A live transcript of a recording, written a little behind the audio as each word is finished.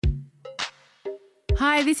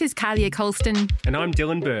Hi, this is Kalia Colston. And I'm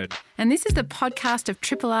Dylan Bird. And this is the podcast of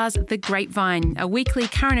Triple R's The Grapevine, a weekly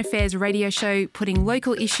current affairs radio show putting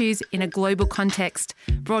local issues in a global context.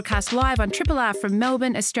 Broadcast live on Triple R from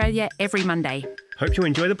Melbourne, Australia, every Monday. Hope you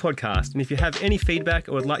enjoy the podcast. And if you have any feedback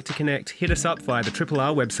or would like to connect, hit us up via the Triple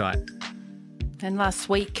R website. And last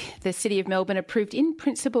week, the City of Melbourne approved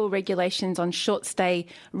in-principle regulations on short-stay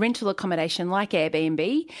rental accommodation like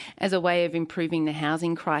Airbnb as a way of improving the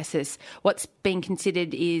housing crisis. What's being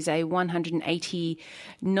considered is a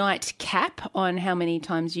 180-night cap on how many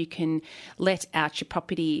times you can let out your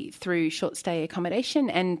property through short-stay accommodation,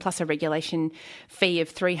 and plus a regulation fee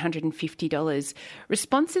of $350.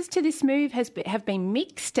 Responses to this move have been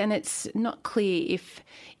mixed, and it's not clear if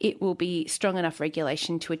it will be strong enough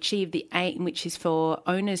regulation to achieve the aim, which is for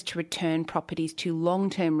owners to return properties to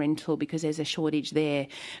long-term rental because there's a shortage there.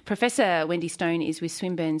 Professor Wendy Stone is with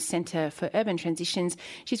Swinburne's Centre for Urban Transitions.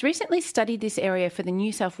 She's recently studied this area for the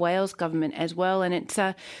New South Wales government as well, and it's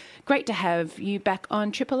great to have you back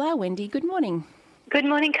on Triple R, Wendy. Good morning. Good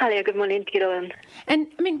morning, Kalia. Good morning, Dylan. And,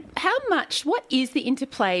 what is the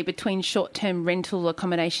interplay between short-term rental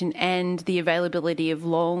accommodation and the availability of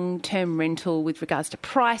long-term rental with regards to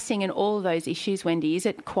pricing and all of those issues, Wendy? Is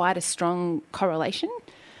it quite a strong correlation?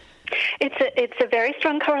 It's a very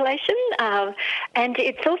strong correlation, and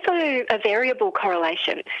it's also a variable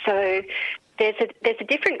correlation. So there's a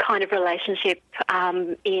different kind of relationship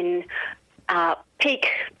in peak,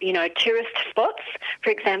 tourist spots, for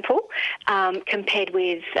example, compared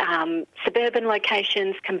with suburban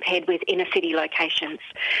locations, compared with inner city locations.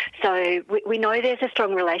 So we know there's a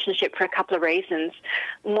strong relationship for a couple of reasons.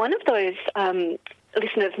 One of those,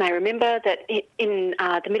 listeners may remember that in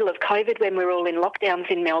the middle of COVID, when we were all in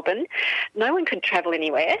lockdowns in Melbourne, no one could travel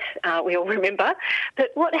anywhere, we all remember.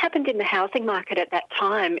 But what happened in the housing market at that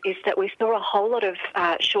time is that we saw a whole lot of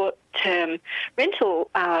short-term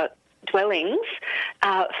rental dwellings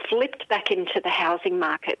flipped back into the housing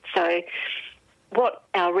market. So what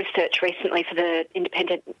our research recently for the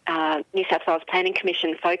Independent New South Wales Planning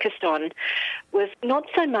Commission focused on was not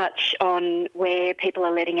so much on where people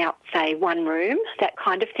are letting out, say, one room, that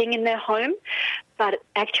kind of thing in their home, but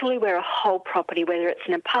actually where a whole property, whether it's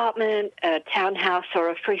an apartment, a townhouse or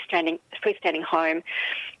a freestanding home,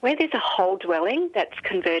 where there's a whole dwelling that's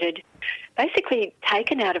converted, basically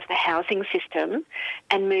taken out of the housing system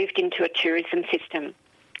and moved into a tourism system.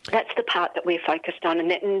 That's the part that we're focused on, and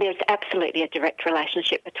there's absolutely a direct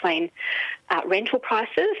relationship between rental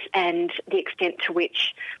prices and the extent to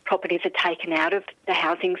which properties are taken out of the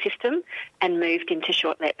housing system and moved into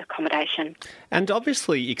short-let accommodation. And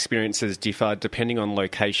obviously experiences differ depending on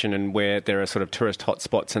location and where there are sort of tourist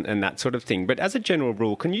hotspots and that sort of thing. But as a general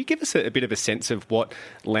rule, can you give us a bit of a sense of what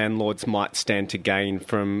landlords might stand to gain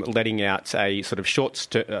from letting out a sort of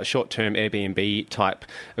short-term Airbnb type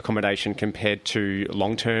accommodation compared to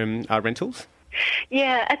long-term rentals?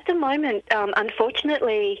 Yeah, at the moment,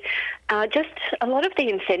 unfortunately, just a lot of the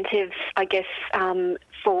incentives, I guess,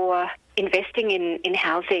 for investing in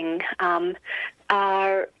housing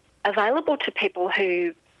are available to people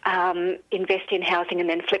who invest in housing and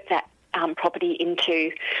then flip that property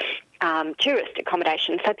into tourist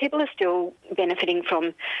accommodation. So people are still benefiting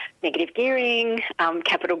from negative gearing,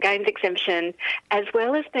 capital gains exemption, as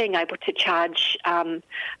well as being able to charge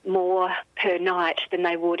more per night than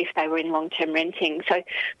they would if they were in long-term renting. So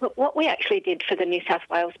what we actually did for the New South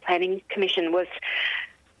Wales Planning Commission was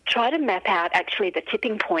try to map out actually the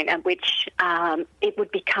tipping point at which it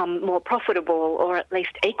would become more profitable, or at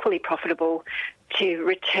least equally profitable, to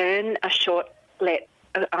return a short-let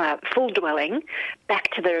full dwelling back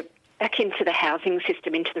into the housing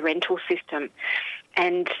system, into the rental system.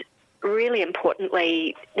 And really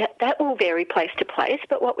importantly, that will vary place to place,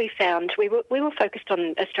 but what we found, we were focused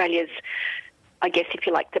on Australia's, I guess if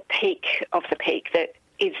you like, the peak of the peak, that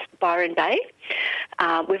is Byron Bay.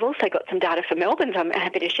 We've also got some data for Melbourne, so I'm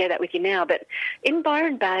happy to share that with you now. But in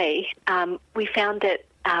Byron Bay, we found that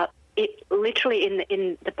it literally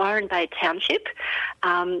in the Byron Bay township,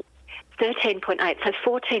 13.8, so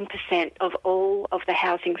 14% of all of the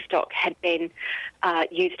housing stock had been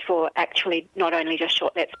used for actually not only just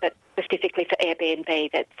short lets, but specifically for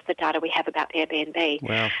Airbnb. That's the data we have about Airbnb.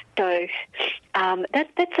 Wow. So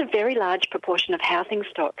that's a very large proportion of housing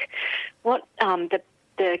stock. What the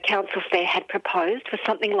councils there had proposed was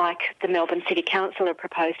something like the Melbourne City Council are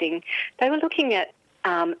proposing. They were looking at,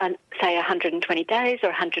 say, 120 days or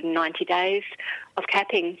 190 days of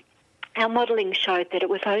capping. Our modelling showed that it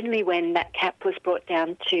was only when that cap was brought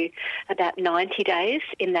down to about 90 days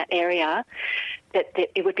in that area that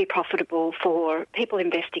it would be profitable for people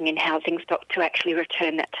investing in housing stock to actually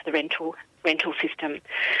return that to the rental rental system.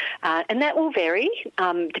 And that will vary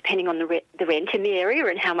depending on the rent in the area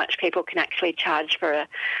and how much people can actually charge for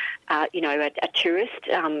a tourist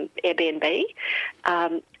Airbnb.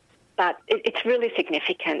 But it's really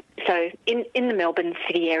significant. So in the Melbourne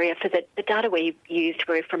city area, for the data we used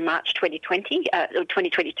were from March 2022,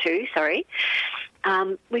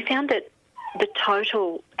 we found that the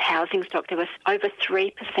total housing stock, there was over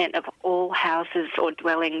 3% of all houses or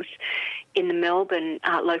dwellings in the Melbourne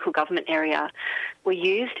local government area were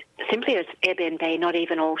used simply as Airbnb, not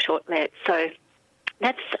even all short let. So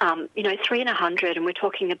that's, 3 in 100, and we're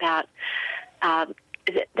talking about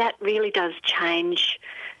that really does change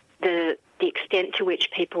the extent to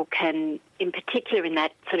which people can, in particular in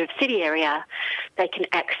that sort of city area, they can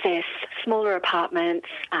access smaller apartments,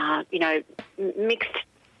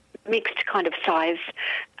 mixed kind of size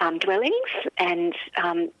dwellings, and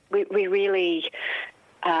we really,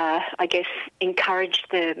 encouraged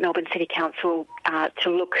the Melbourne City Council to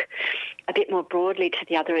look a bit more broadly to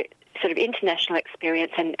the other sort of international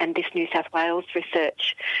experience and this New South Wales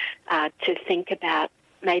research to think about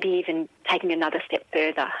maybe even taking another step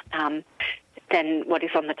further than what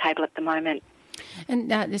is on the table at the moment.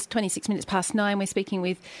 And it's 26 minutes past 9. We're speaking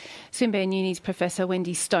with Swinburne Uni's Professor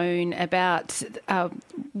Wendy Stone about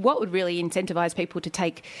what would really incentivise people to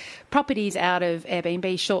take properties out of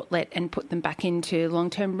Airbnb short let and put them back into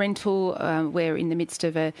long-term rental. We're in the midst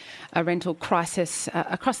of a rental crisis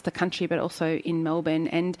across the country, but also in Melbourne.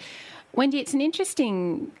 And Wendy, it's an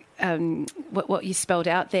interesting what you spelled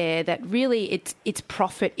out there, that really it's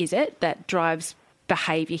profit, is it, that drives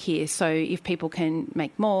behaviour here. So if people can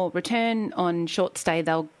make more return on short stay,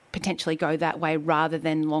 they'll potentially go that way rather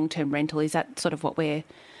than long-term rental. Is that sort of what we're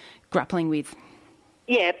grappling with?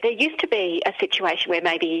 Yeah, there used to be a situation where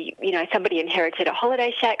maybe, somebody inherited a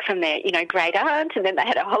holiday shack from their, great aunt, and then they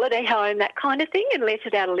had a holiday home, that kind of thing, and let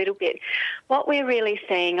it out a little bit. What we're really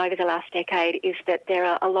seeing over the last decade is that there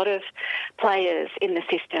are a lot of players in the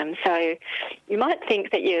system. So you might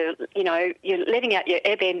think that you're letting out your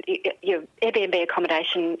Airbnb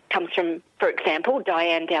accommodation comes from, for example,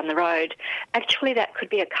 Diane down the road. Actually, that could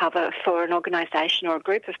be a cover for an organisation or a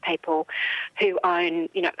group of people who own,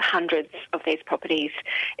 hundreds of these properties.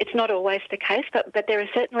 It's not always the case, but there are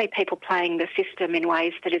certainly people playing the system in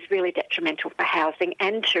ways that is really detrimental for housing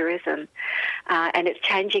and tourism, and it's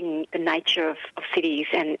changing the nature of cities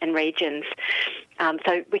and regions.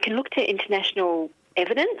 So we can look to international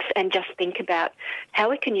evidence and just think about how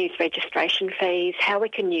we can use registration fees, how we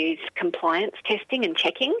can use compliance testing and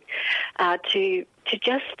checking to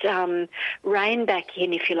just rein back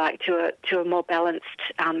in, if you like, to a more balanced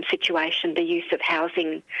situation, the use of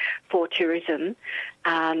housing for tourism.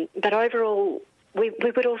 But overall, we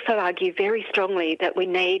would also argue very strongly that we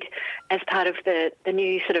need, as part of the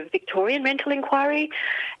new sort of Victorian rental inquiry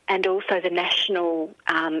and also the national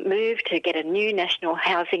move to get a new national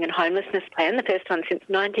housing and homelessness plan, the first one since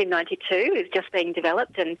 1992 is just being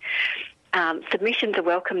developed, and submissions are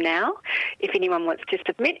welcome now. If anyone wants to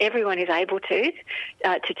submit, everyone is able to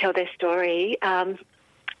tell their story.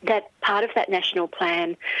 That part of that national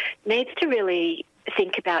plan needs to really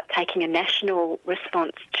think about taking a national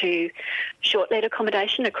response to short-let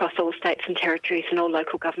accommodation across all states and territories and all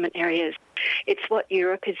local government areas. It's what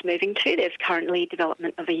Europe is moving to. There's currently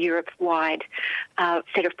development of a Europe-wide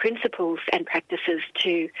set of principles and practices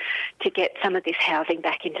to get some of this housing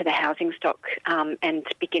back into the housing stock and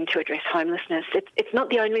begin to address homelessness. It's not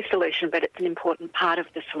the only solution, but it's an important part of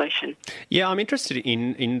the solution. Yeah, I'm interested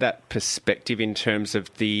in that perspective in terms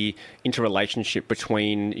of the interrelationship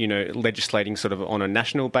between, legislating sort of on a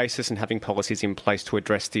national basis and having policies in place to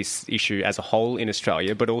address this issue as a whole in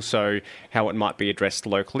Australia, but also how it might be addressed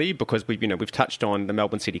locally, because we've touched on the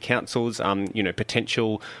Melbourne City Council's,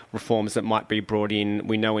 potential reforms that might be brought in.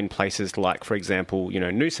 We know in places like, for example,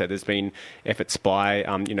 Noosa, there's been efforts by,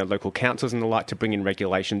 local councils and the like to bring in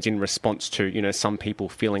regulations in response to, some people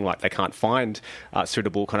feeling like they can't find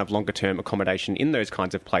suitable kind of longer-term accommodation in those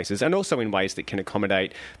kinds of places, and also in ways that can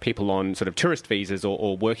accommodate people on sort of tourist visas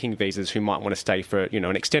or working visas who might want to stay for,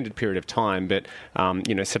 an extended period of time, but,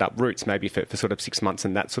 set up routes maybe for sort of 6 months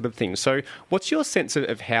and that sort of thing. So what's your sense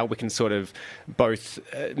of how we can sort of both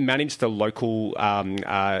manage the local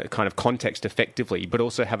kind of context effectively, but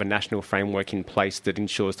also have a national framework in place that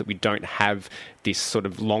ensures that we don't have this sort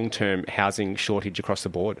of long-term housing shortage across the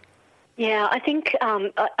board? Yeah, I think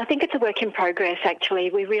it's a work in progress,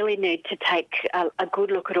 actually. We really need to take a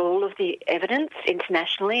good look at all of the evidence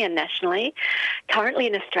internationally and nationally. Currently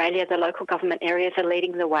in Australia, the local government areas are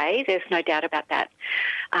leading the way. There's no doubt about that.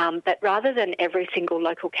 But rather than every single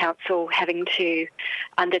local council having to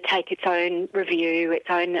undertake its own review, its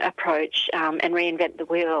own approach and reinvent the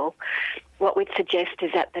wheel, what we'd suggest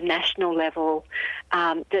is at the national level,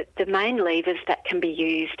 the main levers that can be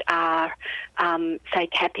used are, say,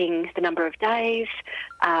 capping the number of days.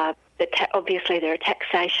 Obviously, there are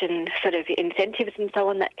taxation sort of incentives and so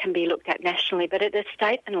on that can be looked at nationally, but at the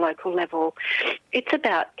state and local level, it's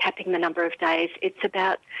about capping the number of days. It's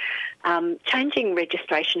about changing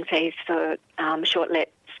registration fees for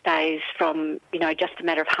short-let stays from, just a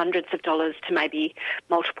matter of hundreds of dollars to maybe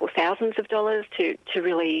multiple thousands of dollars to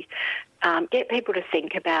really get people to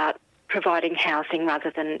think about providing housing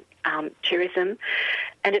rather than tourism.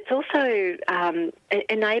 And it's also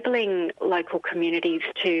enabling local communities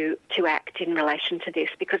to act in relation to this,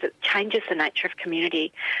 because it changes the nature of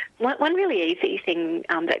community. One really easy thing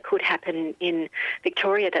that could happen in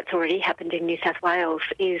Victoria that's already happened in New South Wales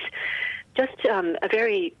is just a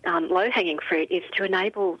very low-hanging fruit is to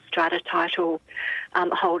enable strata title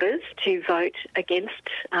holders to vote against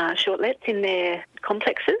short-lets in their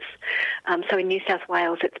complexes. So in New South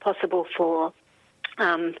Wales, it's possible for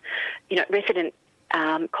resident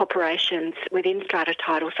corporations within strata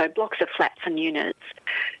title, so blocks of flats and units,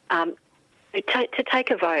 to take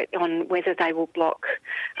a vote on whether they will block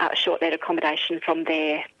short-let accommodation from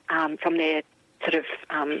their sort of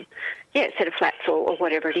set of flats or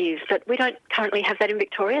whatever it is. But we don't currently have that in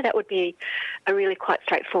Victoria. That would be a really quite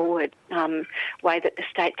straightforward way that the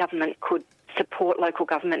state government could support local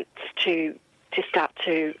governments to start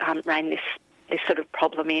to rein this sort of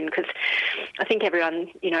problem in, because I think everyone,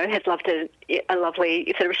 has loved a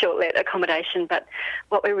lovely sort of short-let accommodation, but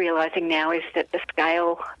what we're realising now is that the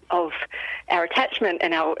scale of our attachment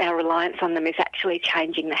and our reliance on them is actually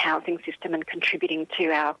changing the housing system and contributing to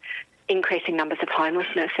our increasing numbers of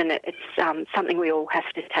homelessness, and it's something we all have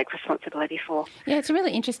to take responsibility for. Yeah, it's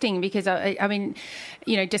really interesting because, I mean,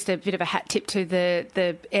 just a bit of a hat tip to the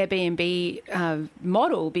Airbnb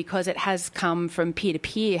model, because it has come from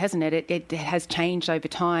peer-to-peer, hasn't it? It has changed over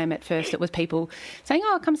time. At first it was people saying,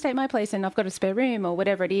 come stay at my place and I've got a spare room or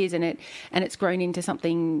whatever it is, and it's grown into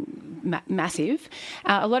something massive.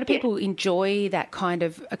 A lot of people enjoy that kind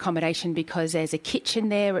of accommodation because there's a kitchen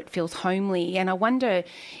there, it feels homely, and I wonder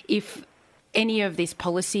if any of this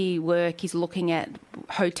policy work is looking at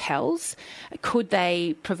hotels. Could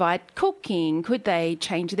they provide cooking? Could they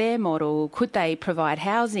change their model? Could they provide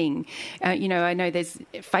housing? I know there's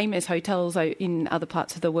famous hotels in other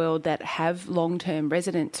parts of the world that have long-term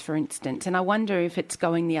residents, for instance, and I wonder if it's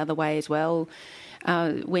going the other way as well,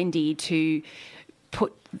 Wendy, to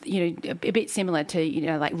put, a bit similar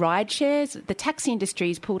to, like ride shares. The taxi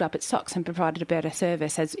industry's pulled up its socks and provided a better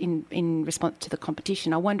service as in response to the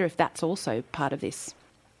competition. I wonder if that's also part of this.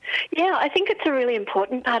 Yeah, I think it's a really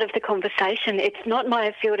important part of the conversation. It's not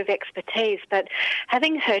my field of expertise, but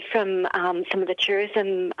having heard from some of the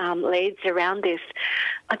tourism leads around this,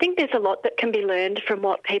 I think there's a lot that can be learned from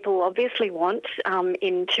what people obviously want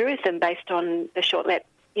in tourism based on the short-let.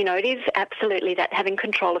 It is absolutely that having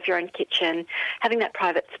control of your own kitchen, having that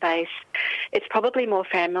private space. It's probably more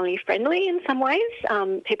family friendly in some ways,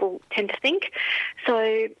 people tend to think.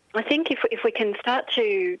 So I think if we can start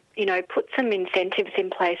to, put some incentives in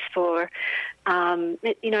place for,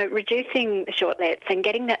 reducing the short-lets and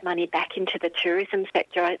getting that money back into the tourism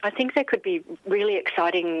sector, I think there could be really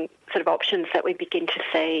exciting sort of options that we begin to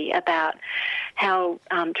see about how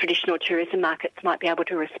traditional tourism markets might be able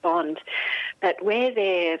to respond. But where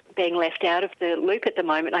they're being left out of the loop at the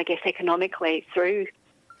moment, I guess economically, through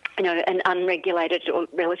an unregulated or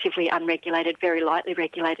relatively unregulated, very lightly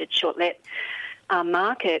regulated short-let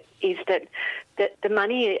market, is that the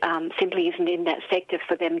money simply isn't in that sector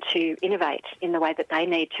for them to innovate in the way that they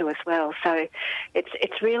need to as well. So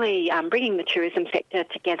it's really bringing the tourism sector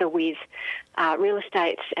together with real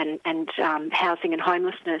estate and housing and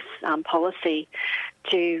homelessness policy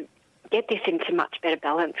to get this into much better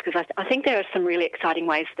balance, because I think there are some really exciting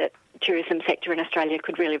ways that the tourism sector in Australia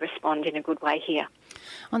could really respond in a good way here.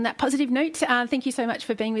 On that positive note, thank you so much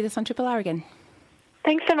for being with us on Triple R again.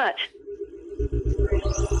 Thanks so much.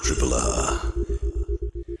 Triple R.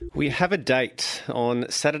 We have a date. On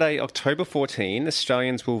Saturday, October 14,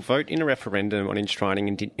 Australians will vote in a referendum on enshrining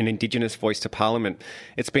an Indigenous voice to Parliament.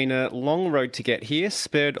 It's been a long road to get here,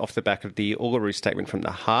 spurred off the back of the Uluru Statement from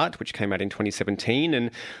the Heart, which came out in 2017.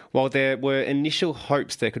 And while there were initial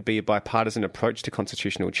hopes there could be a bipartisan approach to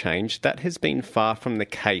constitutional change, that has been far from the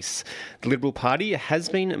case. The Liberal Party has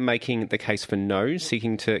been making the case for no,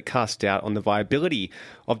 seeking to cast doubt on the viability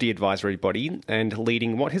of the advisory body and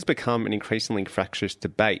leading what has become an increasingly fractious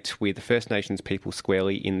debate. state with First Nations people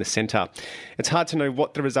squarely in the centre. It's hard to know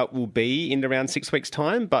what the result will be in around 6 weeks'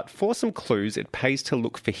 time, but for some clues, it pays to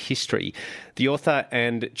look for history. The author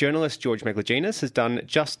and journalist George Megalogenis has done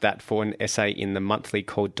just that for an essay in the monthly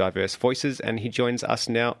called Diverse Voices, and he joins us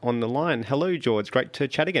now on the line. Hello, George. Great to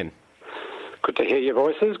chat again. Good to hear your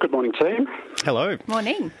voices. Good morning, team. Hello.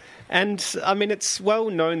 Morning. And, I mean, it's well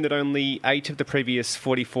known that only 8 of the previous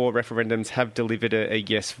 44 referendums have delivered a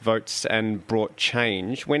yes votes and brought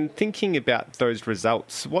change. When thinking about those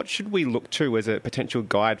results, what should we look to as a potential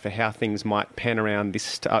guide for how things might pan out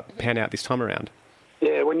this time around?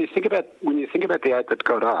 Yeah, when you think about the 8 that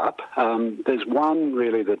got up, there's one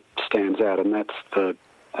really that stands out, and that's the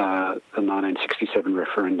 1967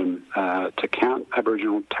 referendum to count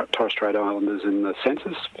Aboriginal Torres Strait Islanders in the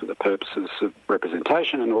census for the purposes of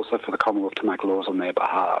representation and also for the Commonwealth to make laws on their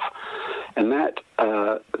behalf. And that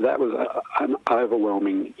was an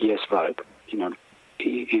overwhelming yes vote,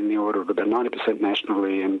 in the order of about 90%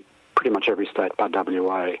 nationally and pretty much every state but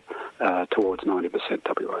WA towards 90%.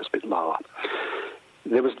 WA is a bit lower.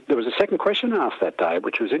 There was a second question asked that day,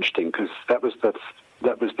 which was interesting because that was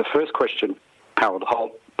the first question Harold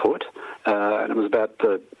Holt put, and it was about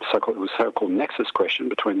the so-called nexus question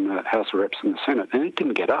between the House of Reps and the Senate, and it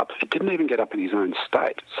didn't get up. It didn't even get up in his own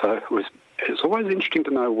state. So it was always interesting to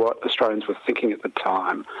know what Australians were thinking at the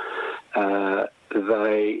time.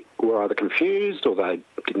 They were either confused or they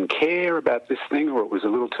didn't care about this thing, or it was a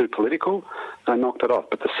little too political. They knocked it off.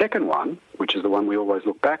 But the second one, which is the one we always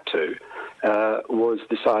look back to, was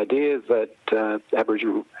this idea that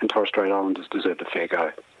Aboriginal and Torres Strait Islanders deserved a fair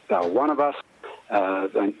go. They were one of us.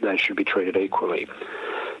 They should be treated equally.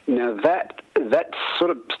 Now that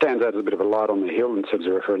sort of stands out as a bit of a light on the hill in terms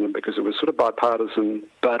of referendum because it was sort of bipartisan,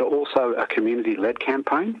 but also a community-led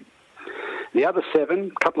campaign. The other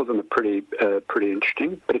 7, a couple of them are pretty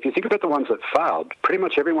interesting. But if you think about the ones that failed, pretty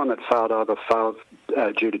much everyone that failed either failed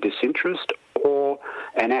due to disinterest or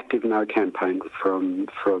an active no campaign from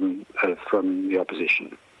the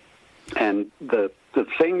opposition. And the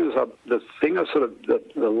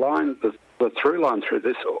through line through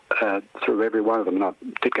this, through every one of them, and I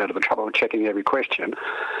did go to the trouble of checking every question,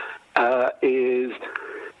 is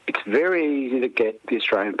it's very easy to get the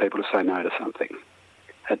Australian people to say no to something.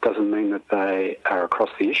 It doesn't mean that they are across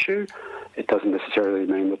the issue. It doesn't necessarily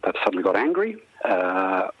mean that they've suddenly got angry,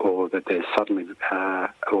 or that they've suddenly,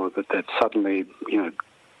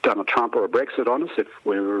 done a Trump or a Brexit on us, if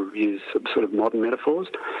we use some sort of modern metaphors.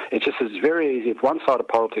 It's very easy if one side of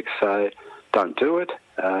politics say, don't do it,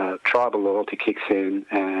 tribal loyalty kicks in,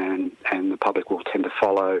 and the public will tend to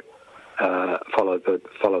follow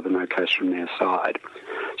the no case from their side.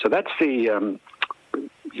 So that's the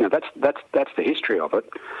that's the history of it.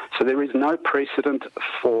 So there is no precedent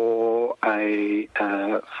for a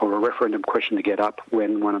referendum question to get up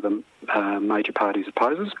when one of the major parties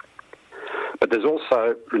opposes. But there's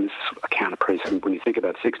also, and this is a counter precedent when you think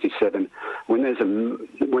about 67, when there's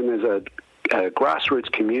a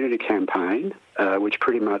grassroots community campaign, which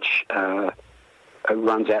pretty much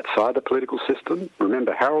runs outside the political system.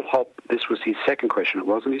 Remember, Harold Holt, this was his second question. It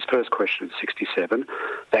wasn't his first question in 67.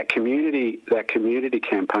 That community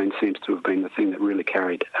campaign seems to have been the thing that really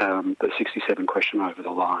carried the 67 question over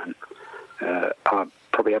the line. I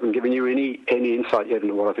probably haven't given you any insight yet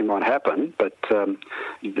into what I think might happen, but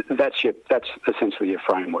that's essentially your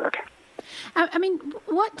framework. I mean,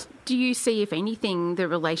 what do you see, if anything, the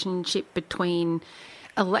relationship between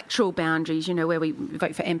electoral boundaries, where we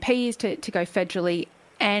vote for MPs to go federally,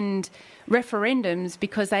 and referendums,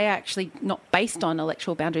 because they are actually not based on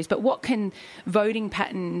electoral boundaries, but what can voting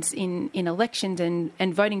patterns in elections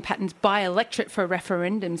and voting patterns by electorate for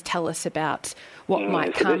referendums tell us about what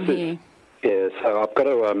might come here? So I've got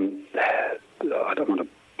to, I don't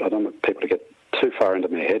want people to get too far into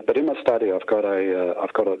my head, but in my study I've got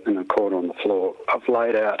in a corner on the floor, I've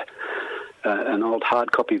laid out an old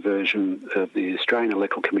hard copy version of the Australian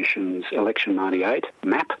Electoral Commission's Election 98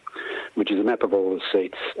 map, which is a map of all the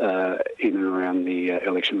seats in and around the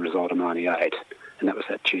election result of 98. And that was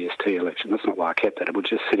that GST election. That's not why I kept that. It was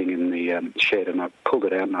just sitting in the shed, and I pulled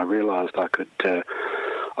it out and I realised I could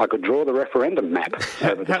draw the referendum map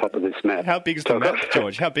over the top of this map. How big is the map,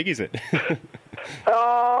 George? How big is it?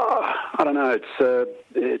 I don't know.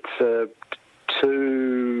 It's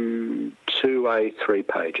two A3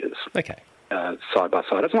 pages. Okay. Side by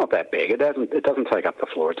side. It's not that big. It doesn't take up the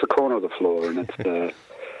floor. It's a corner of the floor, and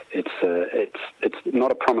it's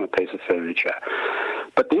not a prominent piece of furniture.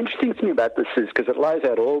 But the interesting thing about this is because it lays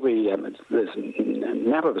out all the there's a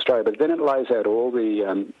map of Australia, but then it lays out all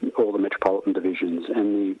the metropolitan divisions.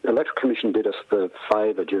 And the Electoral Commission did us the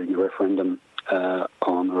favour during the referendum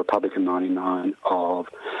on the Republican 99 of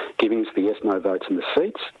giving us the yes-no votes and the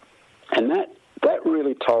seats. And that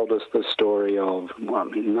really told us the story of, well,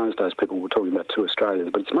 in those days people were talking about two Australias,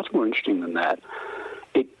 but it's much more interesting than that.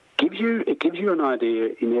 It gives you an idea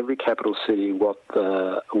in every capital city what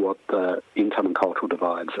the income and cultural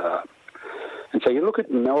divides are. And so you look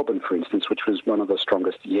at Melbourne, for instance, which was one of the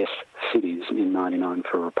strongest yes cities in 99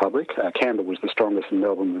 for a Republic. Canberra was the strongest and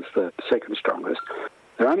Melbourne was the second strongest.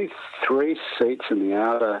 There are only 3 seats in the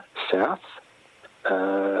outer south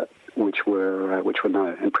which were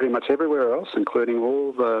no, and pretty much everywhere else, including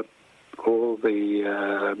all the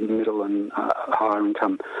middle and higher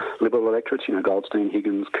income Liberal electorates, Goldstein,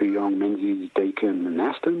 Higgins, Kooyong, Menzies, Deakin and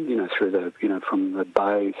Aston, through from the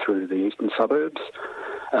Bay through the eastern suburbs,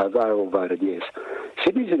 they all voted yes.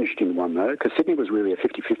 Sydney's an interesting one though, because Sydney was really a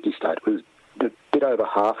 50-50 state. It was a bit over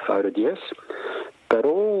half voted yes, but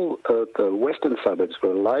all the western suburbs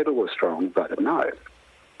where Labor was strong voted no.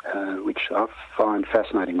 Which I find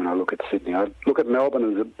fascinating when I look at Sydney. I look at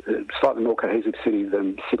Melbourne as a slightly more cohesive city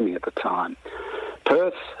than Sydney at the time.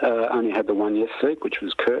 Perth only had the one yes seat, which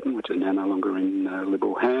was Curtin, which is now no longer in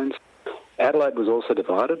Liberal hands. Adelaide was also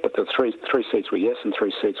divided, but the three seats were yes and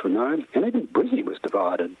 3 seats were no. And even Brizzy was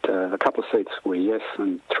divided. A couple of seats were yes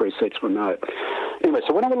and 3 seats were no. Anyway,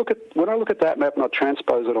 so when I look at that map and I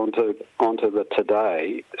transpose it onto the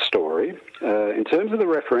Today story, in terms of the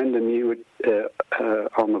referendum, you would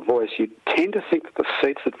on the Voice, you tend to think that the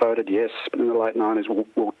seats that voted yes in the late 90s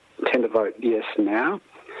will tend to vote yes now.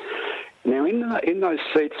 Now, in those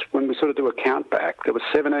seats, when we sort of do a count back, there were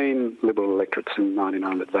 17 Liberal electorates in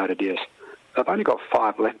 99 that voted yes. They've only got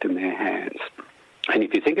 5 left in their hands. And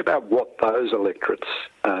if you think about what those electorates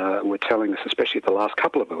were telling us, especially at the last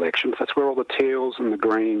couple of elections, that's where all the Teals and the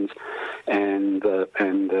Greens and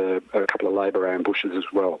a couple of Labor ambushes as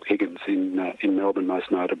well, Higgins in Melbourne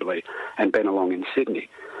most notably, and Bennelong in Sydney.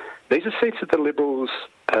 These are seats that the Liberals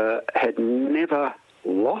had never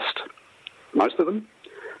lost, most of them.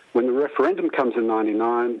 When the referendum comes in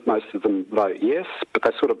 99, most of them vote yes, but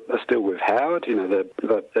they sort of are still with Howard.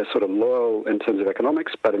 They're sort of loyal in terms of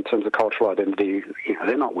economics, but in terms of cultural identity,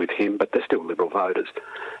 they're not with him, but they're still Liberal voters.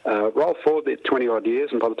 Roll forward the 20-odd years,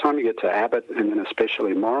 and by the time you get to Abbott and then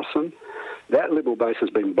especially Morrison, that Liberal base has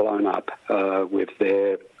been blown up with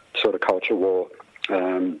their sort of culture war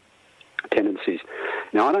tendencies.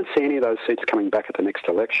 Now, I don't see any of those seats coming back at the next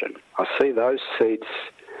election. I see those seats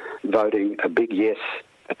voting a big yes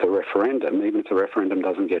at the referendum, even if the referendum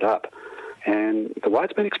doesn't get up. And the way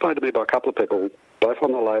it's been explained to me by a couple of people, both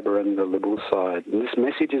on the Labor and the Liberal side, and this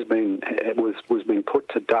message was being put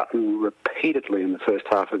to Dutton repeatedly in the first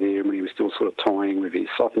half of the year when he was still sort of toying with his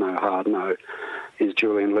soft no, hard no. Is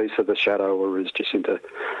Julian Leeser the shadow or is Jacinta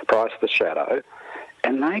Price the shadow?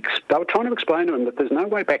 And they were trying to explain to him that there's no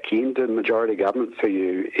way back into majority government for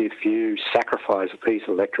you if you sacrifice these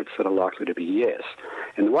electorates that are likely to be yes.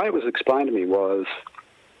 And the way it was explained to me was,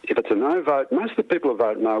 if it's a no vote, most of the people who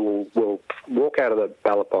vote no will walk out of the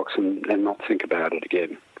ballot box and not think about it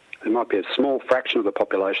again. There might be a small fraction of the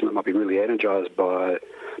population that might be really energised by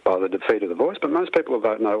the defeat of the Voice, but most people who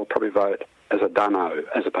vote no will probably vote as a dunno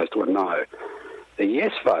as opposed to a no. The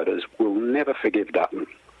yes voters will never forgive Dutton,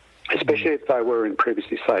 especially if they were in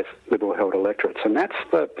previously safe Liberal-held electorates. And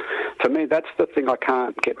for me, that's the thing I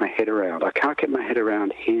can't get my head around. I can't get my head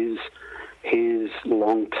around his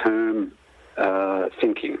long-term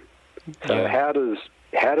thinking. So how does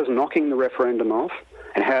knocking the referendum off,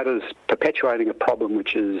 and how does perpetuating a problem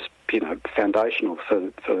which is foundational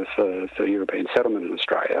for European settlement in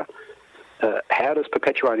Australia, how does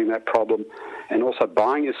perpetuating that problem and also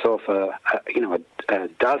buying yourself a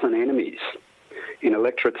dozen enemies in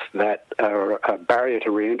electorates that are a barrier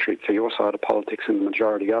to re-entry for your side of politics in the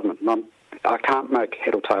majority government? I can't make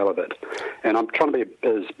head or tail of it, and I'm trying to be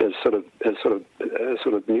as sort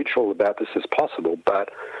of neutral about this as possible. But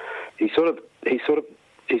he sort of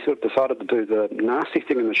decided to do the nasty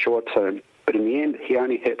thing in the short term, but in the end, he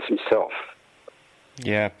only hurts himself.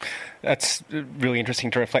 Yeah, that's really interesting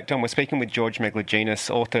to reflect on. We're speaking with George Megalogenis,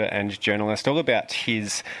 author and journalist, all about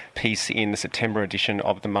his piece in the September edition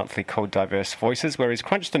of the monthly called Diverse Voices, where he's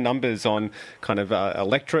crunched the numbers on kind of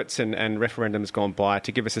electorates and referendums gone by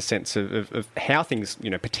to give us a sense of how things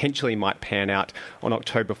potentially might pan out on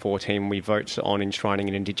October 14 when we vote on enshrining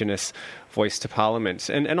an Indigenous voice to Parliament.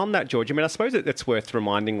 And on that, George, I suppose it's worth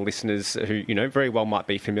reminding listeners who very well might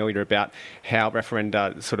be familiar about how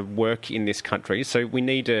referenda sort of work in this country. So we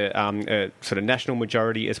need a sort of national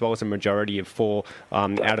majority as well as a majority of 4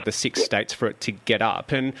 out of the 6 states for it to get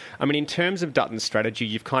up. And I mean, in terms of Dutton's strategy,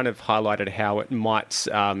 you've kind of highlighted how it might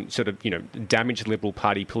sort of, damage the Liberal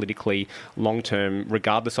Party politically long term,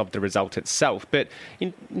 regardless of the result itself. But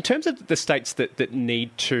in terms of the states that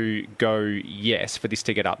need to go yes for this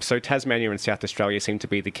to get up, so Tasmania and South Australia seem to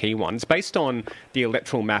be the key ones. Based on the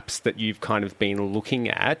electoral maps that you've kind of been looking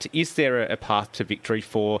at, is there a path to victory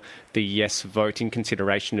for the yes vote in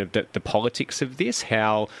consideration of the politics of this,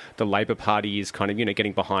 how the Labor Party is kind of,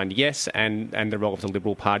 getting behind yes and the role of the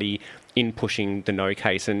Liberal Party in pushing the no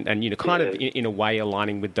case and kind of in a way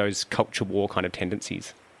aligning with those culture war kind of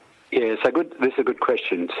tendencies? Yeah, so good. This is a good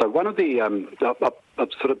question. So one of the,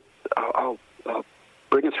 I'll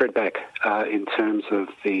bring a thread back in terms of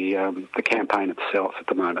the campaign itself at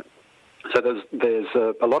the moment. So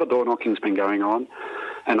there's a lot of door knocking's been going on,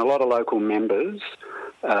 and a lot of local members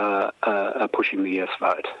are pushing the yes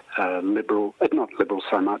vote. Liberal, not Liberal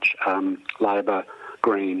so much, Labor,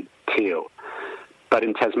 Green, Teal. But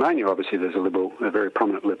in Tasmania, obviously, there's a very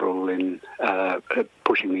prominent Liberal in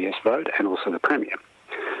pushing the yes vote, and also the Premier.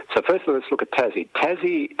 So firstly, let's look at Tassie.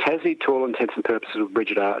 Tassie, to all intents and purposes, with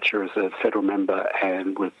Bridget Archer as a federal member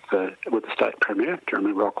and with the state Premier,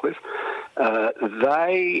 Jeremy Rockcliffe,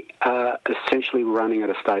 they are essentially running at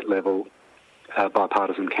a state level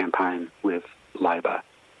bipartisan campaign with Labor.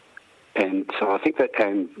 And so I think that,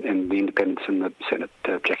 and the independents in the Senate,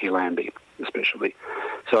 Jackie Lambie especially.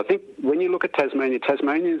 So I think when you look at Tasmania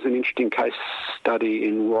is an interesting case study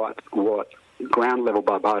in what ground level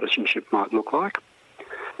bipartisanship might look like.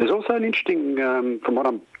 There's also an interesting, from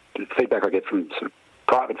what feedback I get from sort of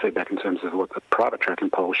private feedback in terms of what the private tracking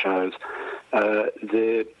poll shows,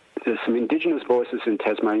 there's some Indigenous voices in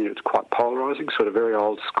Tasmania. It's quite polarising, sort of very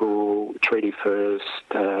old school, treaty first.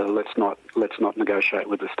 Let's not negotiate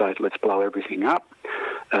with the state. Let's blow everything up.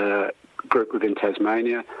 Group within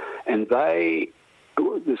Tasmania, and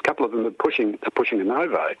there's a couple of them that are pushing a no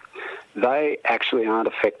vote. They actually aren't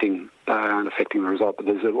affecting the result. But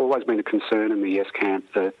there's always been a concern in the yes camp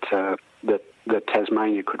that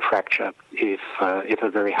Tasmania could fracture if a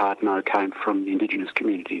very hard no came from the Indigenous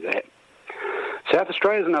community there. South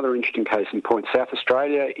Australia is another interesting case in point. South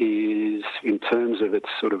Australia is, in terms of its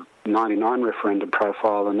sort of 99 referendum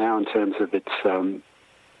profile, and now in terms of its sort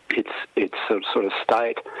of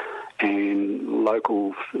state and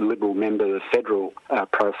local Liberal member federal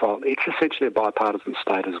profile, it's essentially a bipartisan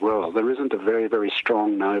state as well. There isn't a very, very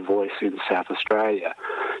strong no voice in South Australia.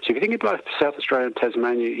 So if you think of both South Australia and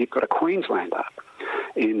Tasmania, you've got a Queenslander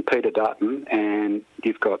in Peter Dutton, and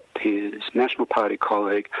you've got his National Party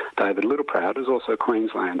colleague, David Littleproud, who's also a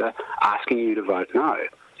Queenslander, asking you to vote no.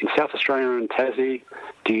 In South Australia and Tassie,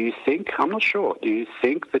 do you think, I'm not sure, do you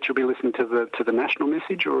think that you'll be listening to the national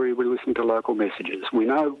message, or will you listening to local messages? We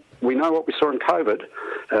know what we saw in COVID.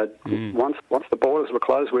 Once the borders were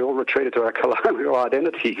closed, we all retreated to our colonial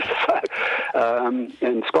identities.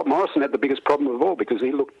 And Scott Morrison had the biggest problem of all, because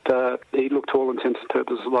he looked to all intents and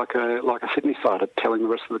purposes like a Sydney-sider, telling the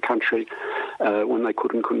rest of the country when they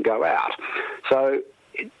couldn't go out. So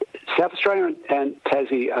South Australia and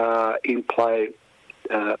Tassie are in play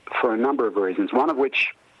for a number of reasons. One of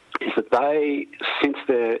which is that they, since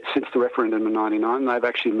the referendum in '99, they've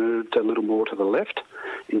actually moved a little more to the left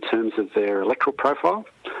in terms of their electoral profile,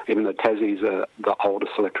 even though Tassie's the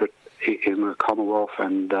oldest electorate in the Commonwealth,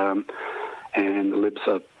 and the Libs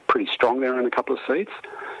are pretty strong there in a couple of seats.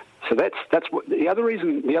 So that's what the other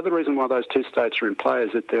reason. The other reason why those two states are in play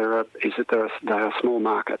is that they are small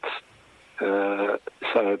markets. So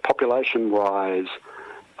population-wise,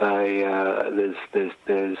 there's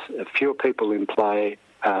fewer people in play,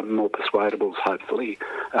 more persuadables, hopefully.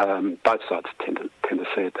 Both sides tend to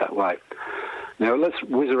see it that way. Now let's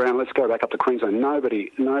whiz around. Let's go back up to Queensland.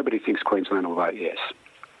 Nobody thinks Queensland will vote yes,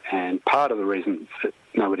 and part of the reason that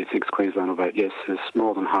nobody thinks Queensland will vote yes is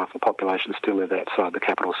more than half the population still live outside the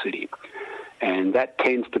capital city, and that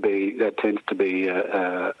tends to be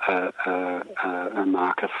a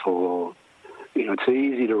marker for. It's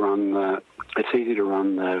easy to run the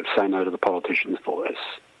say no to the politicians voice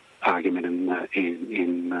argument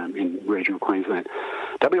in regional Queensland.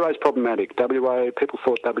 WA is problematic. People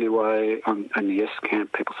thought WA, in the yes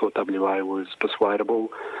camp, people thought WA was persuadable.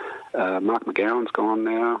 Mark McGowan's gone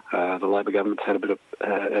now. The Labor government's had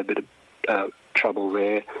a bit of trouble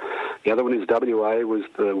there. The other one is WA was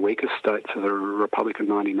the weakest state for the Republic in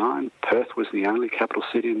 '99. Perth was the only capital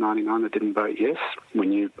city in '99 that didn't vote yes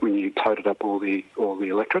when you totaled up all the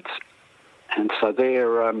electorates. And so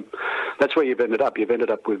that's where you've ended up. You've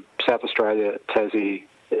ended up with South Australia, Tassie,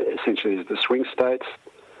 essentially as the swing states.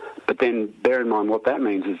 But then bear in mind what that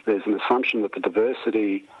means is there's an assumption that the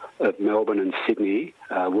diversity of Melbourne and Sydney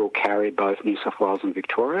will carry both New South Wales and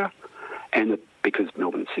Victoria, and that because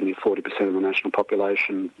Melbourne and Sydney are 40% of the national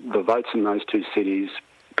population, the votes in those two cities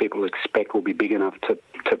people expect will be big enough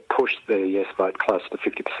to push the yes vote close to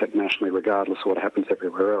 50% nationally, regardless of what happens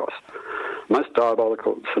everywhere else. Most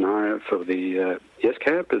diabolical scenario for the yes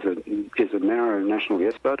camp is a narrow national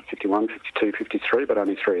yes vote of 51, 52, 53, but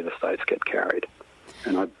only 3 of the states get carried.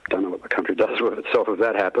 And I don't know what the country does with itself if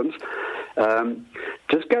that happens.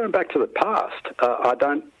 Just going back to the past, I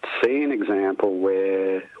don't see an example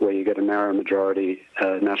where you get a narrow majority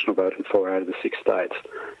national vote in 4 out of the 6 states.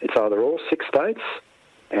 It's either all 6 states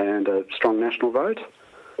and a strong national vote,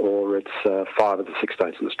 or it's 5 of the 6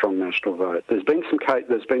 states and a strong national vote. There's been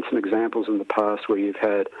some examples in the past where you've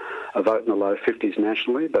had a vote in the low 50s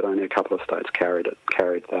nationally, but only a couple of states carried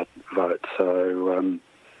that vote. So,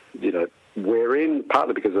 we're in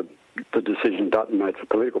partly because of the decision Dutton made for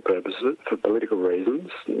political purposes, for political reasons,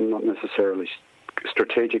 not necessarily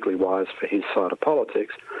strategically wise for his side of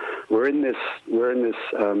politics. We're in this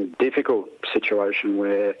difficult situation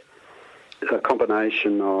where a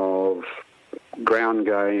combination of ground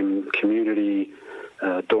game, community,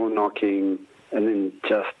 door knocking, and then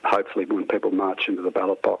just hopefully when people march into the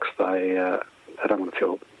ballot box, they don't want to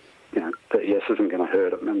feel, that yes isn't going to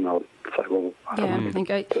hurt them, and they'll say, well, I don't want to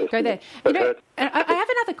go there. I have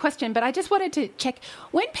another question, but I just wanted to check,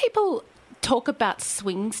 when people talk about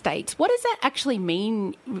swing states, what does that actually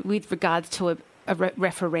mean with regards to a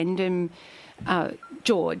referendum,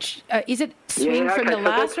 George? Is it swing from the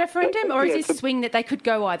last referendum, or is this swing that they could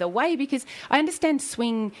go either way? Because I understand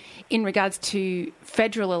swing in regards to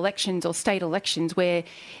federal elections or state elections where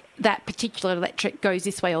that particular electorate goes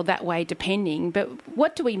this way or that way, depending. But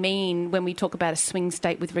what do we mean when we talk about a swing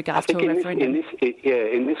state with regards to a referendum?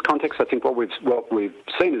 In this context, I think what we've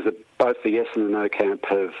seen is that both the yes and the no camp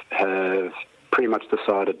have pretty much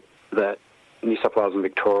decided that New South Wales and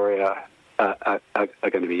Victoria are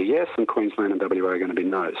going to be a yes, and Queensland and WA are going to be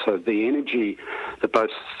no. So the energy that both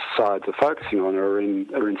sides are focusing on are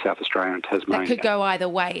in South Australia and Tasmania. That could go either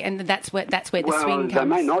way, and that's where the swing comes. They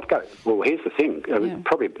may not go. Well, here's the thing. It's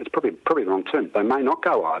probably the wrong term. They may not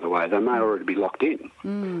go either way. They may already be locked in.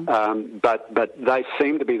 But they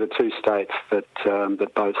seem to be the 2 states that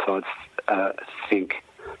both sides think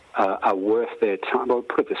are worth their time. Well,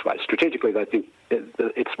 put it this way, strategically they think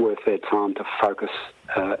it's worth their time to focus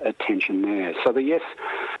attention there. So the yes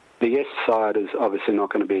side is obviously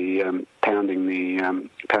not going to be pounding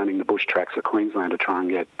the bush tracks of Queensland to try and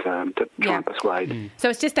get to try and persuade. So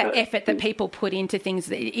it's just that effort that people put into things.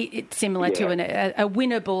 It's similar to a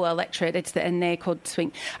winnable electorate. And they're called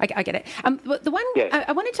swing. I get it. The one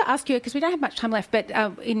I wanted to ask you, because we don't have much time left, but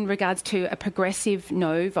in regards to a progressive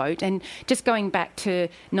no vote, and just going back to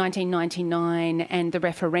 1999 and the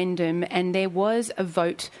referendum, and there was a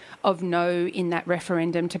vote of no in that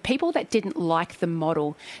referendum to people that didn't like the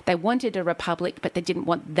model. They wanted a republic, but they didn't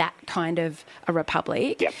want that kind of a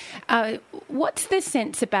republic. Yep. What's the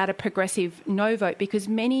sense about a progressive no vote? Because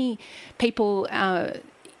many people are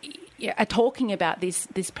talking about this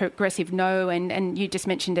progressive no, and you just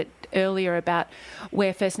mentioned it earlier about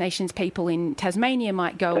where First Nations people in Tasmania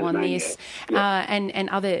might go on this, and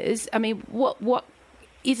others. I mean, what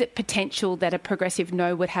is it potential that a progressive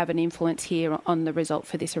no would have an influence here on the result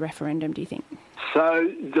for this referendum, do you think?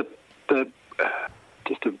 So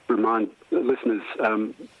just to remind listeners,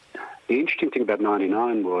 the interesting thing about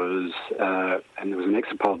 99 was, and there was an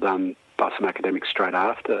exit poll done by some academics straight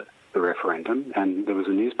after the referendum, and there was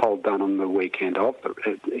a news poll done on the weekend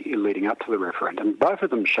leading up to the referendum. Both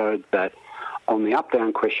of them showed that on the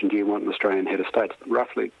up-down question, do you want an Australian head of state,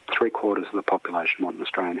 roughly 3/4 of the population want an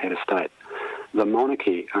Australian head of state. The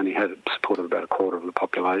monarchy only had support of about 1/4 of the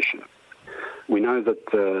population. We know that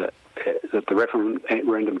the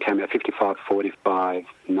referendum came out 55-45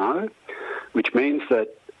 no, which means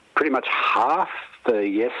that pretty much half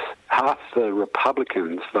the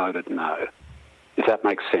Republicans voted no, if that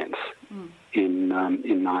makes sense, in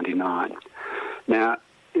 99. Now,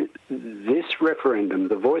 this referendum,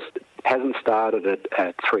 the voice hasn't started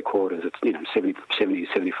at 3/4. It's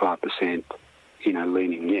 70-75%,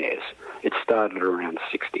 leaning yes. It started around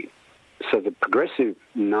 60. So the progressive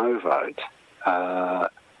no vote,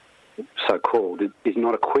 so-called, is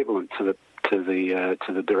not equivalent to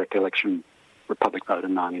the direct election Republic vote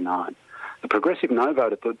in 99. The progressive no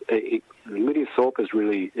vote, Lydia Thorpe is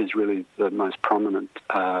really the most prominent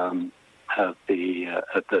of the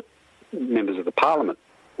members of the Parliament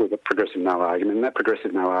with a progressive no argument. And that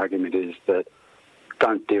progressive no argument is that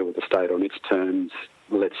don't deal with the state on its terms,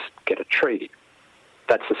 let's get a treaty.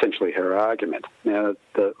 That's essentially her argument. Now,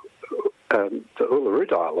 the Uluru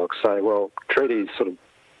Dialogue say, well, treaties sort of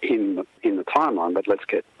in the timeline, but let's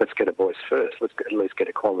get a voice first. Let's at least get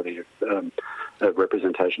equality of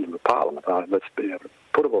representation in the Parliament. Let's be able to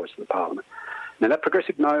put a voice in the Parliament. Now that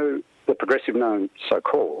progressive no,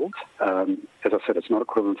 so-called, as I said, it's not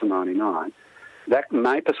equivalent to 99. That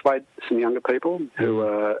may persuade some younger people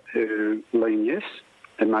who lean yes,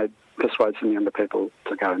 and may persuade some younger people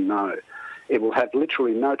to go no. It will have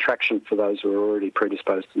literally no traction for those who are already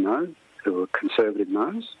predisposed to no, who are conservative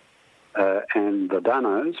no's. And the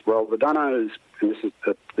Dunnos, and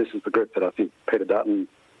this is the group that I think Peter Dutton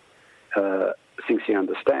thinks he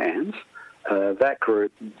understands. That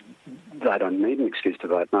group, they don't need an excuse to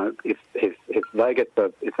vote no. If they get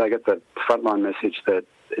the frontline message that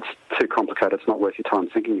it's too complicated, it's not worth your time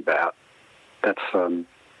thinking about, that's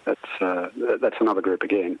another group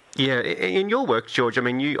again. Yeah, in your work, George, I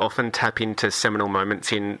mean, you often tap into seminal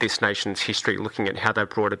moments in this nation's history, looking at how they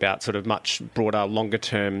brought about sort of much broader,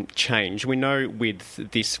 longer-term change. We know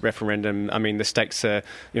with this referendum, I mean, the stakes are,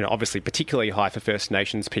 obviously particularly high for First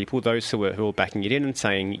Nations people. Those who are backing it in and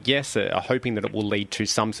saying yes are hoping that it will lead to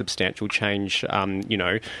some substantial change.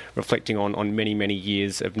 Reflecting on many, many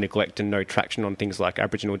years of neglect and no traction on things like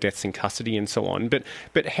Aboriginal deaths in custody and so on. But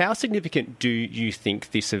how significant do you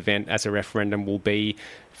think this event as a referendum will be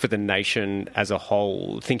for the nation as a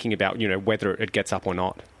whole, thinking about, whether it gets up or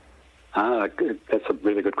not? That's a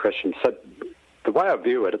really good question. So the way I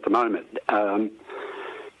view it at the moment,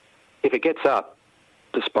 if it gets up,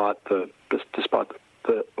 despite all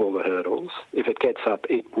the hurdles, if it gets up,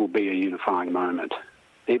 it will be a unifying moment.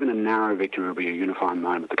 Even a narrow victory will be a unifying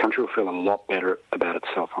moment. The country will feel a lot better about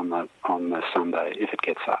itself on the Sunday if it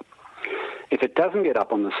gets up. If it doesn't get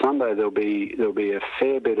up on the Sunday, there'll be a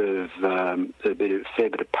fair bit of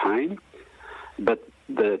pain. But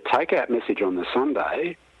the takeout message on the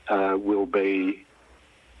Sunday will be,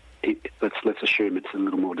 let's assume it's a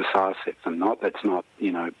little more decisive than not. That's not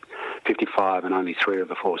 55 and only 3 of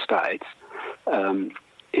the 4 states.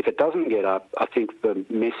 If it doesn't get up, I think the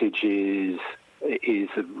message is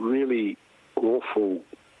a really awful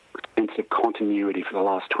sense of continuity for the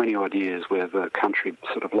last 20-odd years where the country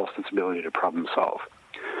sort of lost its ability to problem solve.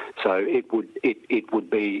 So it would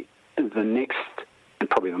be the next and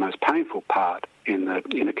probably the most painful part in a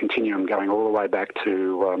continuum going all the way back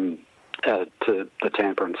to the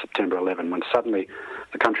Tampa and September 11, when suddenly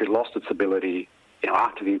the country lost its ability,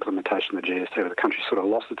 after the implementation of the GST, the country sort of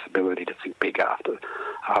lost its ability to think big after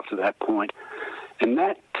that point. And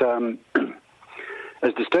that...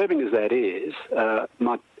 as disturbing as that is, I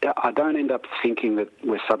don't end up thinking that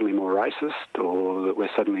we're suddenly more racist or that we're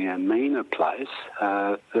suddenly a meaner place.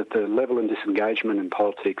 That the level of disengagement in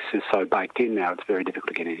politics is so baked in now, it's very difficult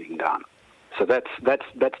to get anything done. So that's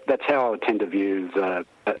how I would tend to view the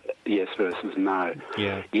yes versus no.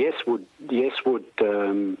 Yeah. Yes would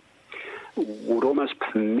almost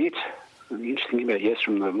permit. The interesting thing about yes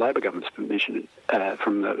from the Labor government's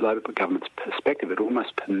perspective, it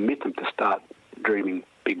almost permit them to start dreaming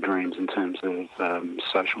big dreams in terms of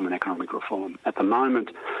social and economic reform. At the moment,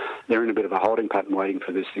 they're in a bit of a holding pattern, waiting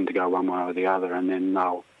for this thing to go one way or the other, and then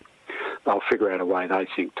they'll figure out a way, they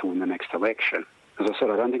think, to win the next election. As I said,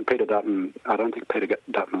 I don't think Peter Dutton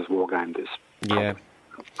has wargamed this. Yeah,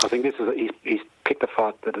 I think he's picked a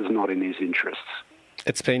fight that is not in his interests.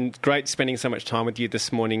 It's been great spending so much time with you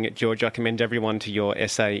this morning, George. I commend everyone to your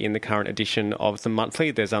essay in the current edition of The Monthly.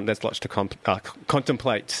 There's lots to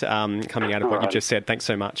contemplate coming out of what you just said. Thanks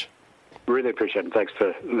so much. Really appreciate it. Thanks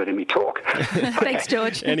for letting me talk. Thanks,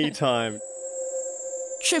 George. Anytime.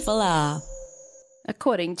 Triple R.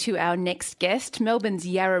 According to our next guest, Melbourne's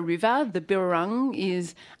Yarra River, the Birrarung,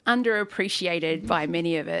 is underappreciated by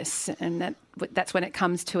many of us, and that's when it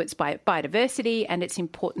comes to its biodiversity and its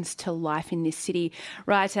importance to life in this city.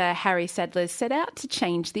 Writer Harry Sadler set out to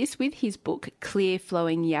change this with his book Clear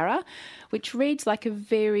Flowing Yarra, which reads like a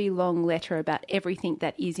very long letter about everything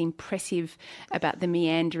that is impressive about the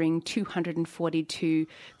meandering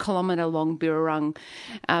 242-kilometre-long Birrarung.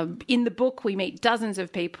 In the book, we meet dozens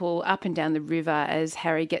of people up and down the river as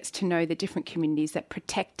Harry gets to know the different communities that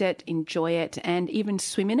protect it, enjoy it, and even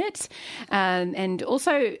swim in it, and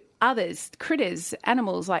also others, critters,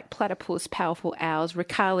 animals like platypus, powerful owls,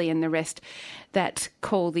 ricali and the rest that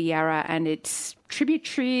call the Yarra and its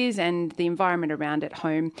tributaries and the environment around it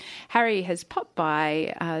home. Harry has popped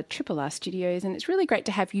by Triple R Studios, and it's really great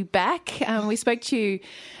to have you back. We spoke to you,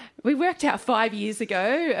 we worked out 5 years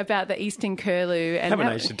ago about the Eastern Curlew. And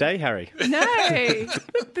haven't aged a day, Harry. No,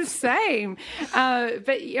 the same. But,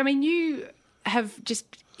 I mean, you have just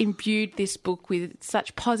imbued this book with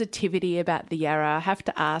such positivity about the Yarra. I have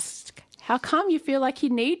to ask, how come you feel like you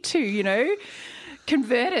need to,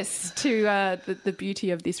 convert us to the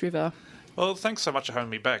beauty of this river. Well, thanks so much for having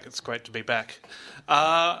me back. It's great to be back.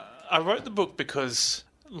 I wrote the book because,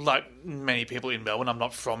 like many people in Melbourne, I'm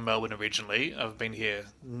not from Melbourne originally. I've been here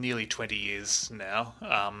nearly 20 years now.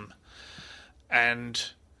 And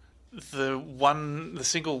the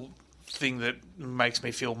single thing that makes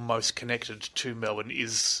me feel most connected to Melbourne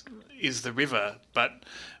is the river. But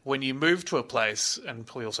when you move to a place, and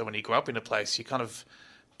probably also when you grow up in a place, you kind of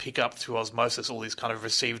pick up through osmosis all this kind of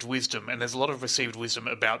received wisdom. And there's a lot of received wisdom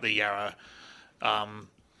about the Yarra,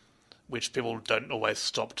 which people don't always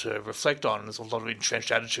stop to reflect on. There's a lot of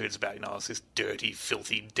entrenched attitudes about, it's this dirty,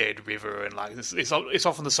 filthy, dead river, and like it's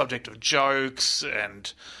often the subject of jokes,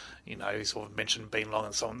 and you sort of mentioned Beenlong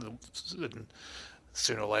and so on. And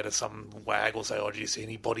sooner or later, some wag will say, "Oh, do you see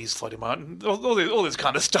any bodies floating around?" All this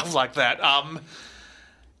kind of stuff like that.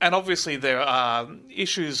 And obviously there are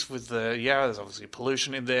issues with the Yarra. There's obviously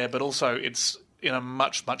pollution in there, but also it's in a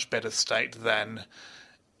much, much better state than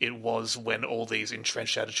it was when all these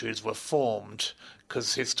entrenched attitudes were formed,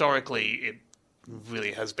 because historically it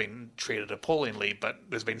really has been treated appallingly, but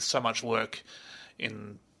there's been so much work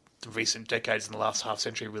in the recent decades, in the last half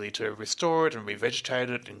century, really to restore it and revegetate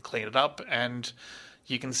it and clean it up, and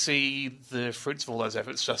you can see the fruits of all those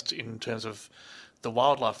efforts just in terms of the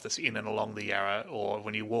wildlife that's in and along the Yarra, or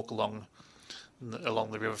when you walk along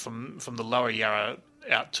the river from the lower Yarra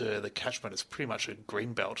out to the catchment. It's pretty much a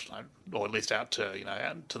green belt, or at least out to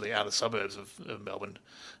out to the outer suburbs of Melbourne,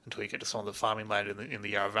 until you get to some of the farming land in the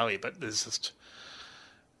Yarra Valley. But there's just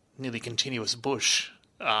nearly continuous bush,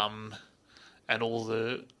 and all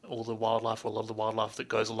the wildlife, or a lot of the wildlife that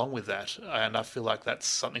goes along with that. And I feel like that's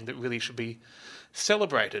something that really should be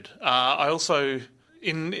celebrated. I also,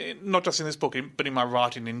 not just in this book, but in my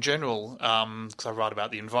writing in general, because I write about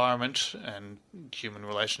the environment and human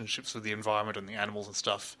relationships with the environment and the animals and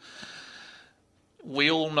stuff. We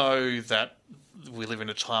all know that we live in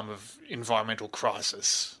a time of environmental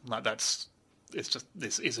crisis. Like this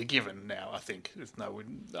is a given now. I think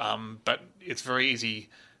but it's very easy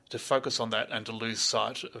to focus on that and to lose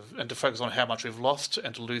sight of, and to focus on how much we've lost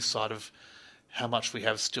and to lose sight of how much we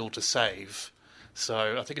have still to save.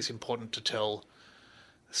 So I think it's important to tell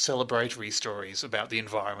celebratory stories about the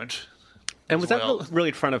environment. And was that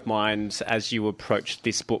really front of mind as you approached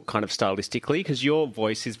this book kind of stylistically? Because your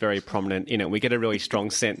voice is very prominent in it. We get a really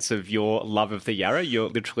strong sense of your love of the Yarra. You're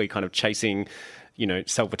literally kind of chasing,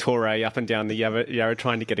 Salvatore up and down the Yarra,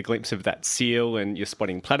 trying to get a glimpse of that seal, and you're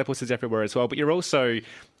spotting platypuses everywhere as well. But you're also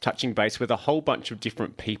touching base with a whole bunch of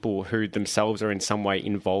different people who themselves are in some way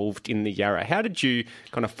involved in the Yarra. How did you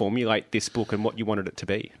kind of formulate this book and what you wanted it to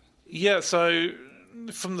be? Yeah, so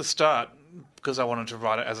from the start, because I wanted to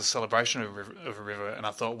write it as a celebration of a river, and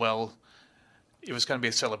I thought, well, if it's going to be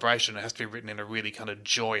a celebration, it has to be written in a really kind of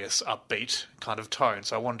joyous, upbeat kind of tone.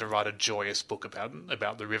 So I wanted to write a joyous book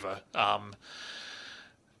about the river.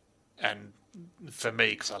 And for me,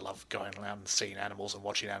 because I love going around and seeing animals and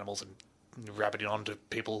watching animals and rabbiting on to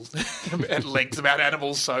people at length about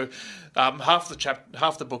animals. So half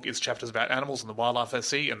the book is chapters about animals and the wildlife I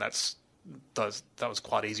see, and that was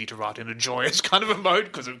quite easy to write in a joyous kind of a mode,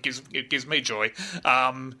 because it gives me joy.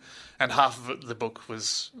 And half of the book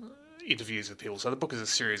was interviews with people. So the book is a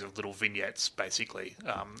series of little vignettes, basically,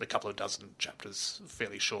 a couple of dozen chapters,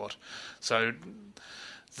 fairly short. So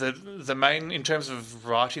the main, in terms of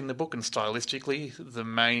writing the book and stylistically, the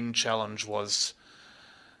main challenge was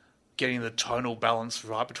getting the tonal balance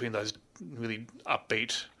right between those really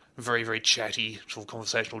upbeat, very, very chatty, sort of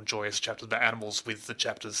conversational, joyous chapters about animals with the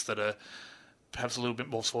chapters that are perhaps a little bit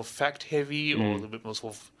more sort of fact-heavy, or a little bit more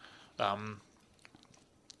sort of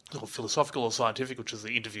philosophical or scientific, which is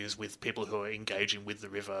the interviews with people who are engaging with the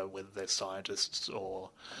river, whether they're scientists or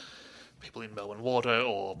people in Melbourne Water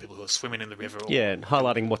or people who are swimming in the river. Yeah, and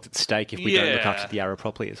highlighting what's at stake if we don't look after the Yarra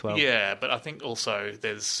properly as well. Yeah, but I think also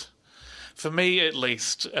for me at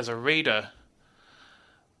least, as a reader,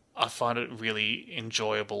 I find it really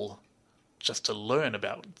enjoyable just to learn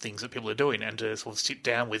about things that people are doing, and to sort of sit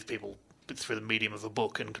down with people through the medium of a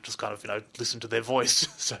book and just kind of, listen to their voice,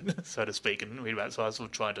 so to speak, and read about it. So I was sort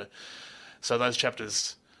of trying to... So those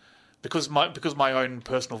chapters... Because my own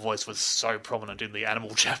personal voice was so prominent in the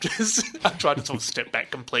animal chapters, I tried to sort of step back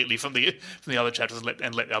completely from the other chapters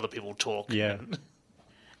and let other people talk. Yeah.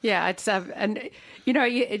 Yeah, it's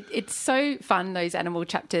it's so fun, those animal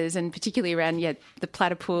chapters, and particularly around the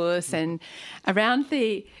platypus and around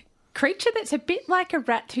the creature that's a bit like a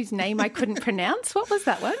rat whose name I couldn't pronounce. What was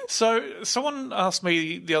that one? So someone asked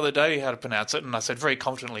me the other day how to pronounce it, and I said very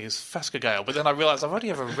confidently it's Phascogale. But then I realised I've only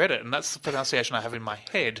ever read it, and that's the pronunciation I have in my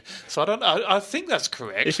head. So I think that's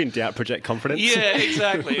correct. If in doubt, project confidence. Yeah,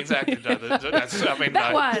 exactly. No,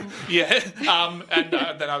 That one. Yeah, and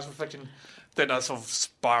then I was reflecting. Then I was sort of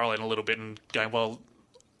spiraling a little bit and going, well,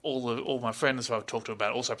 all my friends who I've talked to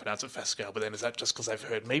about it also pronounce it Phascogale, but then is that just because they've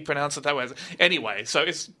heard me pronounce it that way? Anyway, so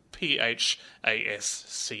it's Phascogale,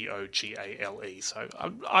 so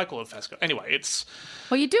I call it Phascogale. Anyway, it's...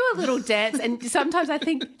 Well, you do a little dance, and sometimes I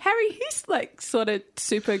think, Harry, he's like sort of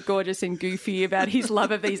super gorgeous and goofy about his love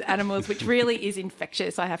of these animals, which really is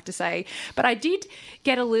infectious, I have to say. But I did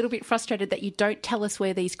get a little bit frustrated that you don't tell us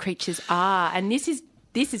where these creatures are, and this is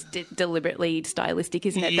deliberately stylistic,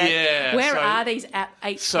 isn't it? Yeah. Where are these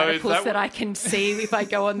eight platypus that I can see if I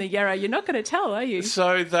go on the Yarra? You're not going to tell, are you?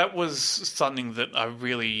 So that was something that I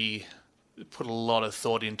really put a lot of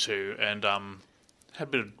thought into, and had a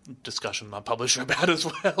bit of discussion with my publisher about as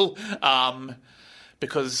well.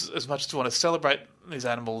 Because as much as we want to celebrate these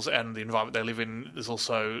animals and the environment they live in, there's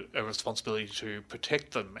also a responsibility to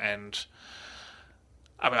protect them. And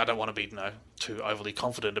I mean, I don't want to be too overly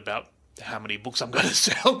confident about how many books I'm going to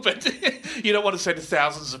sell, but you don't want to send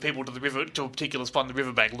thousands of people to the river, to a particular spot on the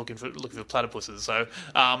riverbank looking for platypuses. So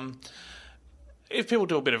if people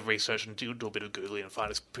do a bit of research and do a bit of Googling and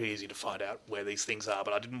find, it's pretty easy to find out where these things are.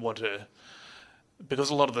 But I didn't want to, because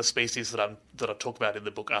a lot of the species that I talk about in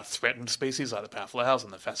the book are threatened species, like the powerful owls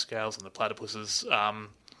and the phascogales and the platypuses.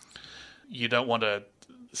 You don't want to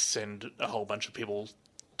send a whole bunch of people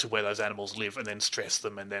to where those animals live and then stress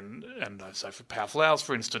them, so for powerful owls,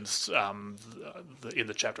 for instance, in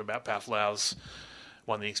the chapter about powerful owls,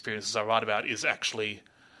 one of the experiences I write about is actually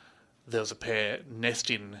there was a pair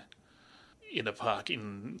nesting in a park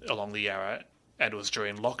along the Yarra, and it was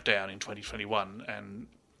during lockdown in 2021, and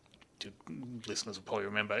listeners will probably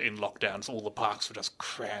remember in lockdowns all the parks were just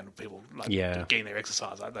crammed with people getting their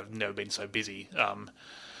exercise. They've never been so busy,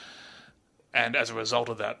 and as a result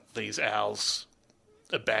of that, these owls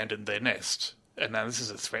abandoned their nest, and now this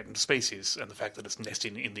is a threatened species, and the fact that it's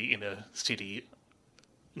nesting in the inner city,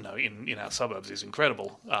 in our suburbs, is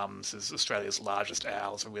incredible. This is Australia's largest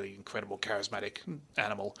owl. It's a really incredible, charismatic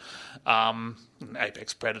animal, an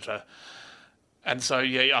apex predator, and so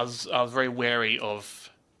I was very wary of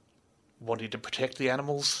wanting to protect the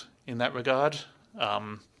animals in that regard,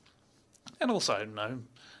 and also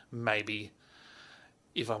maybe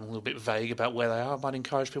if I'm a little bit vague about where they are, I might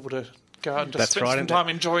encourage people to go out and just spend some time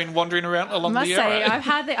enjoying wandering around along the Yarra.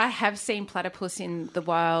 I have seen platypus in the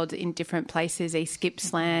wild in different places, East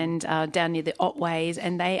Gippsland, down near the Otways,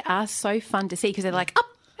 and they are so fun to see because they're like up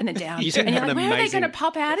and then down. You and you're like, where are they going to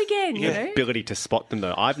pop out again? Ability to spot them,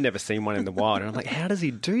 though. I've never seen one in the wild, and I'm like, how does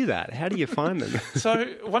he do that? How do you find them? So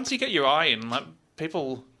once you get your eye in,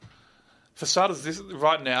 people... For starters,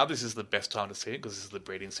 right now, this is the best time to see it because this is the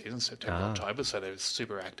breeding season, September, October, so they're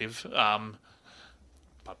super active.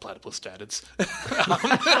 By platypus standards.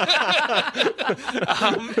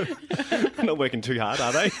 Not working too hard,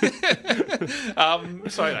 are they?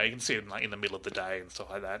 So you can see them in the middle of the day and stuff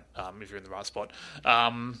like that if you're in the right spot.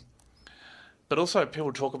 But also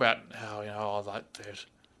people talk about how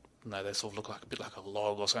they sort of look like a bit like a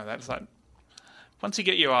log or something like that. It's like once you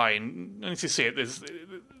get your eye in, once you see it,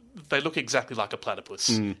 they look exactly like a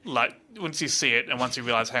platypus. Like once you see it and once you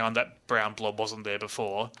realise, hang on, that brown blob wasn't there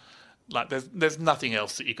before. Like there's nothing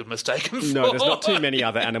else that you could mistake them for. No, there's not too many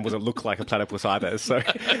other animals that look like a platypus either. So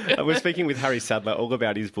we're speaking with Harry Sadler all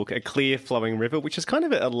about his book, A Clear Flowing River, which is kind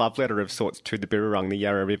of a love letter of sorts to the Birrarung, the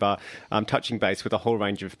Yarra River, touching base with a whole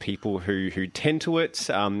range of people who tend to it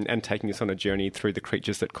and taking us on a journey through the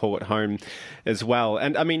creatures that call it home as well.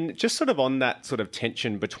 And I mean, just sort of on that sort of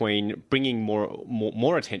tension between bringing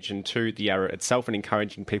more attention to the Yarra itself and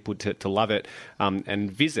encouraging people to love it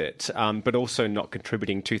and visit, but also not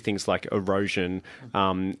contributing to things like erosion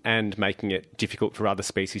and making it difficult for other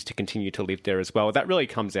species to continue to live there as well. That really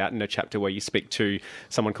comes out in a chapter where you speak to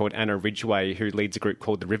someone called Anna Ridgway, who leads a group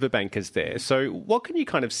called the Riverbankers there. So what can you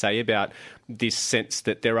kind of say about this sense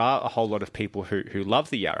that there are a whole lot of people who love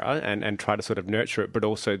the Yarra and try to sort of nurture it, but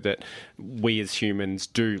also that we as humans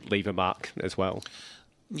do leave a mark as well?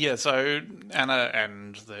 Yeah, so Anna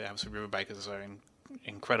and the Abbotsford Riverbankers are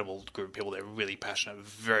incredible group of people. They're really passionate,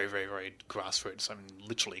 very, very, very grassroots. I mean,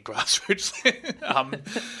 literally grassroots.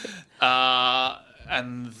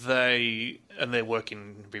 And they're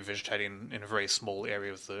working revegetating in a very small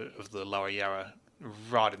area of the Lower Yarra,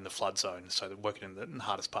 right in the flood zone. So they're working in the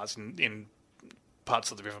hardest parts, in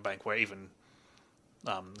parts of the riverbank where even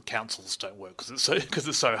councils don't work because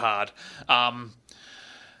it's so hard.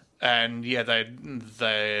 And yeah,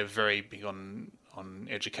 they're very big on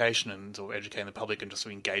education and sort of educating the public and just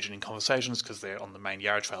sort of engaging in conversations because they're on the main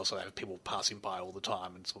Yarra Trail, so they have people passing by all the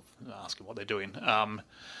time and sort of asking what they're doing.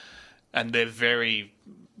 And they're very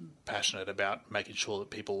passionate about making sure that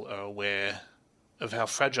people are aware of how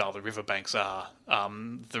fragile the riverbanks are.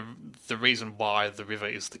 The reason why the river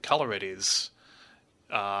is the colour it is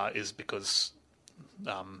because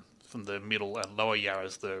from the middle and lower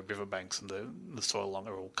Yarras, the riverbanks and the soil along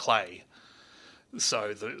are all clay.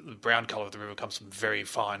 So the brown colour of the river comes from very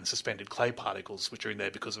fine suspended clay particles, which are in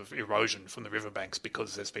there because of erosion from the riverbanks,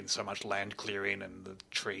 because there's been so much land clearing and the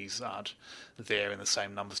trees aren't there in the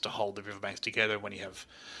same numbers to hold the riverbanks together. When you have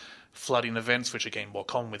flooding events, which are getting more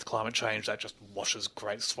common with climate change, that just washes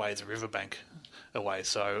great swathes of riverbank away.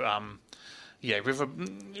 So,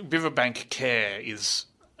 riverbank care is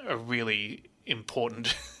a really important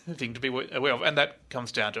thing to be aware of, and that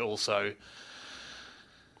comes down to also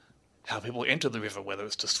how people enter the river, whether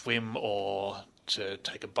it's to swim or to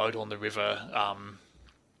take a boat on the river.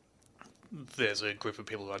 There's a group of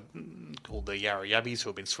people who are called the Yarra Yabbies who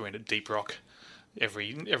have been swimming at Deep Rock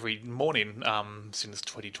every morning since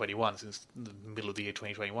 2021, since the middle of the year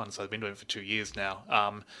 2021. So they've been doing it for 2 years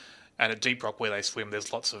now. And at Deep Rock, where they swim,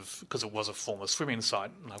 there's lots of, because it was a former swimming site.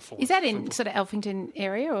 Is that in sort of Elphington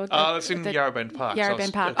area? Or it's in Yarrabend Park.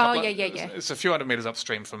 Yarrabend Park. Yeah. It's a few hundred metres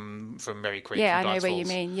upstream from Merry Creek. Yeah, from I know Dykes where Falls.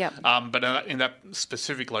 you mean, yep. But in that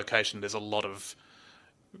specific location, there's a lot of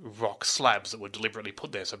rock slabs that were deliberately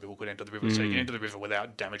put there so people could enter the river. So you can enter the river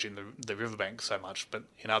without damaging the riverbank so much. But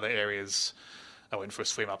in other areas, I went for a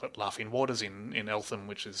swim up at Laughing Waters in Eltham,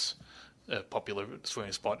 which is a popular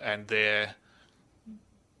swimming spot, and there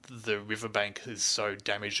the riverbank is so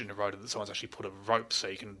damaged and eroded that someone's actually put a rope so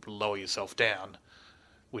you can lower yourself down,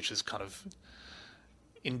 which is kind of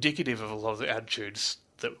indicative of a lot of the attitudes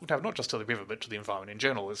that have not just to the river but to the environment in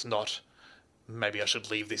general. It's not, maybe I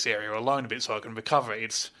should leave this area alone a bit so I can recover.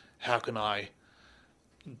 It's, how can I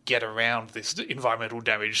get around this environmental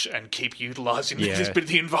damage and keep utilising this bit of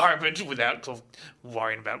the environment without sort of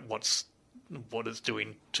worrying about what it's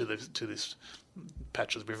doing to this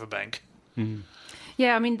patch of the riverbank.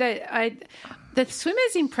 Yeah, I mean, the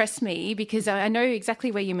swimmers impress me because I know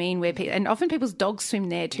exactly where you mean, and often people's dogs swim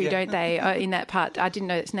there too, don't they, in that part. I didn't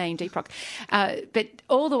know its name, Deep Rock. But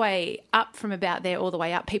all the way up from about there, all the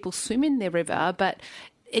way up, people swim in the river, but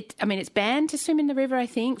it's banned to swim in the river, I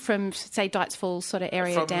think, from, say, Dykes Falls sort of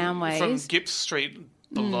area downways. From Gips Street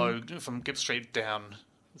below, from Gips Street down...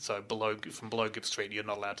 So from below Gipp Street, you're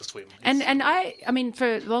not allowed to swim. And I mean,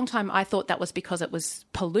 for a long time, I thought that was because it was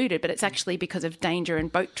polluted, but it's actually because of danger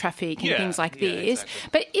and boat traffic and things like this. Exactly.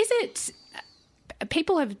 But is it...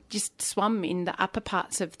 People have just swum in the upper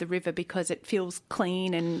parts of the river because it feels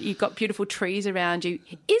clean and you've got beautiful trees around you.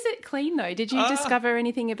 Is it clean, though? Did you discover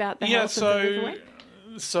anything about the health of the riverway?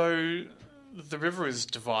 So the river is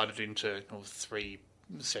divided into three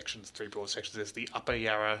broad sections. There's the Upper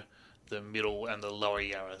Yarra, the Middle and the Lower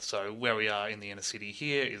Yarra. So where we are in the inner city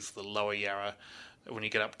here is the Lower Yarra. When you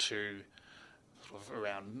get up to sort of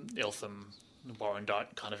around Eltham,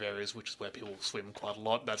 Warrandyte kind of areas, which is where people swim quite a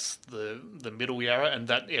lot, that's the Middle Yarra, and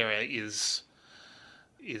that area is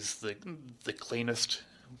the cleanest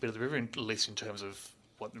bit of the river, at least in terms of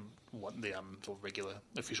what the sort of regular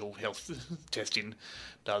official health testing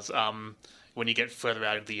does. When you get further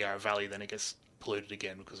out into the Yarra Valley, then it gets polluted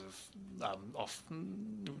again because of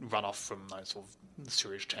runoff from those sort of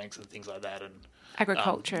sewage tanks and things like that, and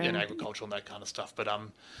agriculture and agriculture and that kind of stuff. But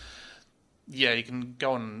you can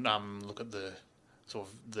go and look at the sort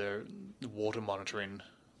of the water monitoring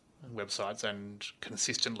websites, and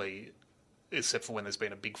consistently, except for when there's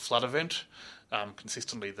been a big flood event,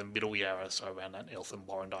 consistently the Middle Yarra, so around that Eltham,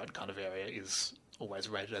 Warrandyte kind of area, is always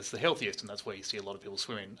rated as the healthiest, and that's where you see a lot of people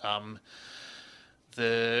swimming.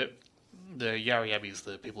 The Yarra Yabbies,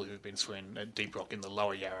 the people who've been swimming at Deep Rock in the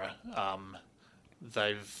Lower Yarra,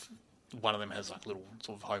 one of them has like a little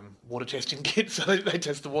sort of home water testing kit, so they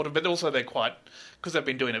test the water, but also they're quite, because they've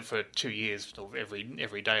been doing it for 2 years, sort of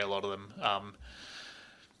every day, a lot of them,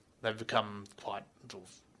 they've become quite sort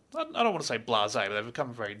of, I don't want to say blasé, but they've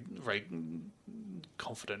become very, very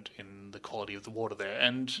confident in the quality of the water there.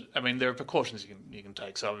 And I mean, there are precautions you can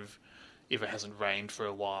take. So if it hasn't rained for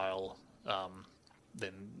a while,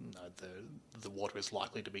 then the water is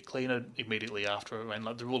likely to be cleaner immediately after a rain.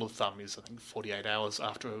 Like the rule of thumb is, I think, 48 hours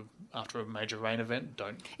after a major rain event.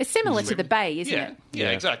 It's similar to the bay, isn't it? Yeah,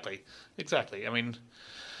 exactly. I mean,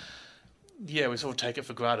 we sort of take it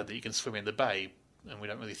for granted that you can swim in the bay, and we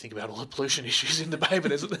don't really think about all the pollution issues in the bay, but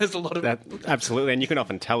there's a lot of... Absolutely, and you can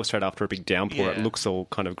often tell straight after a big downpour, Yeah. it looks all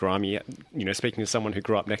kind of grimy, speaking to someone who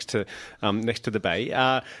grew up next to the bay.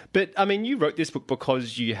 But, I mean, you wrote this book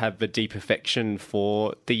because you have a deep affection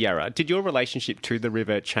for the Yarra. Did your relationship to the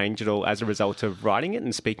river change at all as a result of writing it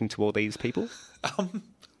and speaking to all these people?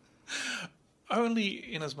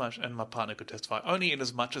 Only in as much, and my partner could testify, only in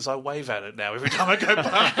as much as I wave at it now every time I go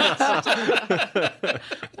past.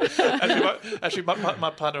 Actually,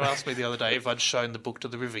 my partner asked me the other day if I'd shown the book to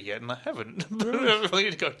the river yet, and I haven't.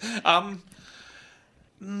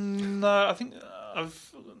 No, I think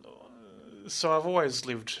I've always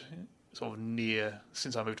lived sort of near,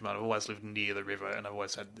 since I moved to Melbourne, I've always lived near the river, and I've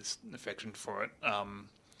always had this affection for it. And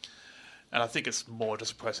I think it's more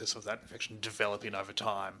just a process of that affection developing over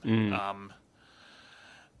time.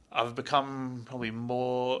 I've become probably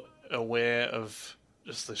more aware of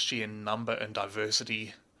just the sheer number and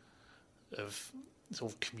diversity of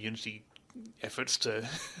sort of community efforts to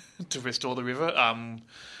restore the river,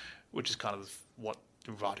 which is kind of what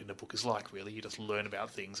writing a book is like, really. You just learn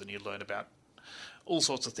about things, and you learn about all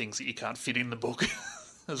sorts of things that you can't fit in the book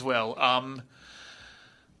as well.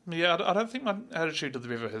 Yeah, I don't think my attitude to the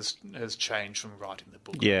river has changed from writing the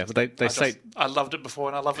book. Yeah, they say... I loved it before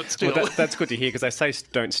and I love it still. Well, that's good to hear, because they say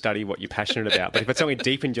don't study what you're passionate about, but if it's only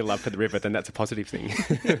deepened your love for the river, then that's a positive thing.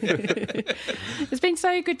 It's been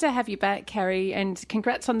so good to have you back, Harry, and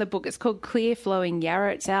congrats on the book. It's called Clear Flowing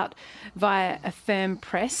Yarra. It's out via Affirm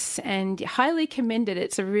Press, and highly commended.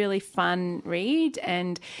 It's a really fun read,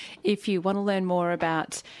 and if you want to learn more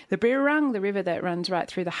about the Birrarung, the river that runs right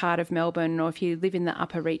through the heart of Melbourne, or if you live in the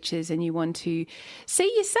upper reaches and you want to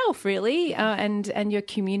see yourself really and your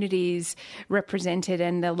communities represented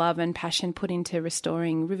and the love and passion put into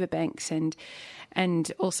restoring riverbanks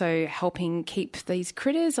and also helping keep these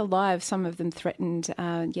critters alive, some of them threatened,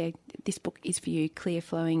 this book is for you, Clear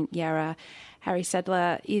Flowing Yarra. Harry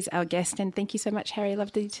Sadler is our guest, and thank you so much, Harry.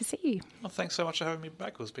 Lovely to see you. Well, thanks so much for having me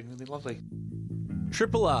back. It's been really lovely.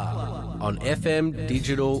 Triple R on FM,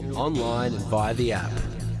 digital, online, and via the app.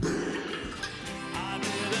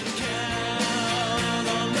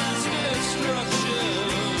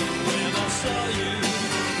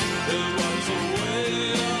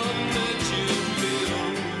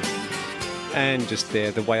 And just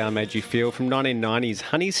there, The Way I Made You Feel from 1990's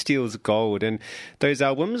Honey Steals Gold. And those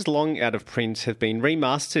albums, long out of print, have been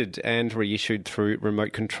remastered and reissued through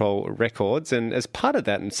Remote Control Records. And as part of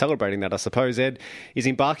that, and celebrating that, I suppose, Ed is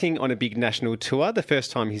embarking on a big national tour, the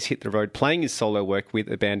first time he's hit the road playing his solo work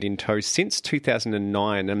with a band in tow since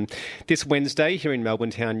 2009. And this Wednesday here in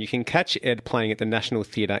Melbourne town, you can catch Ed playing at the National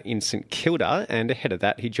Theatre in St Kilda. And ahead of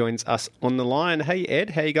that, he joins us on the line. Hey,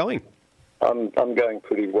 Ed, how are you going? I'm going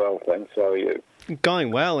pretty well, thanks. How are you?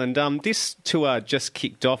 Going well, and this tour just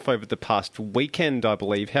kicked off over the past weekend, I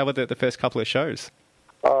believe. How were the first couple of shows?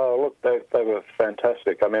 Oh, look, they were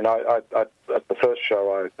fantastic. I mean, I at the first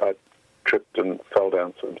show, I tripped and fell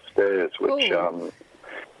down some stairs, which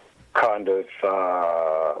kind of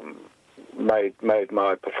made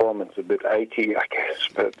my performance a bit achy, I guess.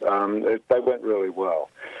 But they went really well.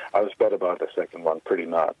 I was better by the second one, pretty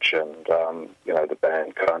much, and the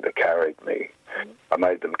band kind of carried me. I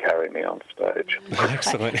made them carry me on stage.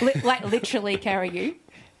 Excellent. Like literally carry you?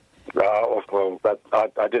 Well,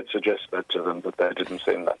 I did suggest that to them, but they didn't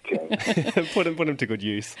seem that keen. Put them to good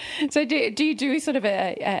use. So do you do sort of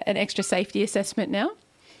an extra safety assessment now?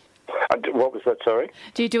 What was that, sorry?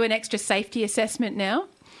 Do you do an extra safety assessment now?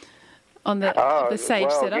 On the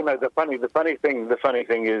stage setup. The funny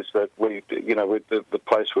thing is that the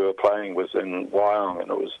place we were playing was in Wyong,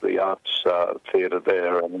 and it was the arts theatre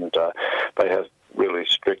there, and they have really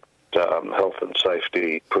strict health and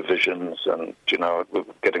safety provisions, and we were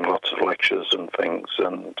getting lots of lectures and things,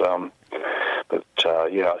 and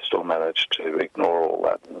I still managed to ignore all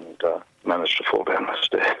that and managed to fall down the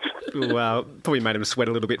stairs. Well, probably made him sweat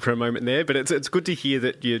a little bit for a moment there, but it's good to hear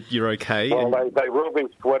that you're okay. Well, they will be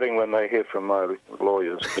sweating when they hear from my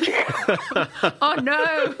lawyers. Oh,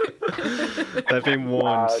 no! They've been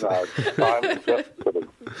warned. No, I'm just kidding.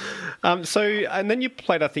 And then you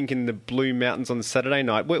played, I think, in the Blue Mountains on Saturday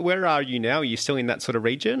night. Where are you now? Are you still in that sort of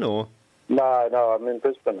region, or? No, I'm in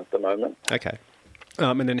Brisbane at the moment. Okay.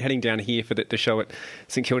 And then heading down here for the show at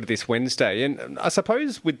St Kilda this Wednesday. And I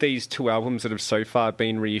suppose with these two albums that have so far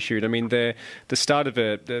been reissued, I mean, they're the start of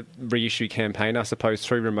a reissue campaign, I suppose,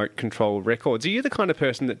 through Remote Control Records. Are you the kind of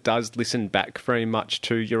person that does listen back very much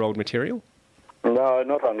to your old material? No,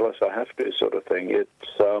 not unless I have to, sort of thing. It's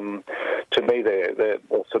to me they're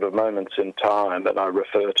sort of moments in time, and I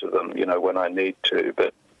refer to them, when I need to.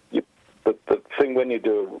 But the thing when you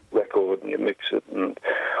do a record record and you mix it and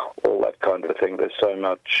all that kind of thing. There's so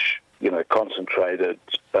much, concentrated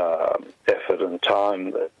effort and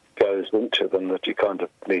time that goes into them that you kind of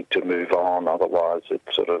need to move on. Otherwise,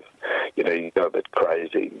 it's sort of, you go a bit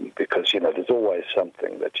crazy because, there's always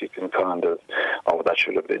something that you can kind of, oh, that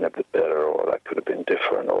should have been a bit better, or that could have been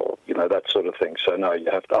different, or, that sort of thing. So, no, you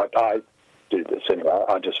have to, I do this anyway.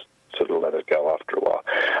 I just sort of let it go after a while.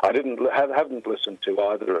 I haven't listened to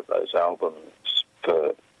either of those albums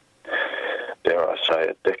for, dare I say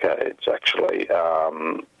it, decades, actually,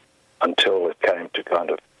 until it came to kind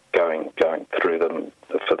of going through them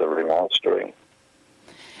for the remastering.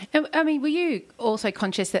 I mean, were you also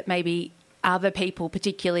conscious that maybe other people,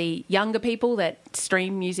 particularly younger people that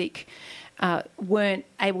stream music, weren't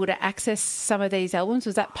able to access some of these albums?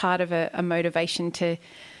 Was that part of a motivation to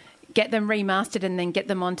get them remastered and then get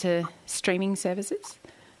them onto streaming services?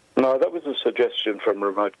 No, that was a suggestion from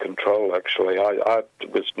Remote Control, actually. I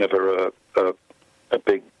was never a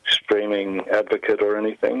big streaming advocate or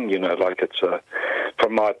anything.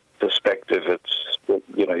 From my perspective, it's,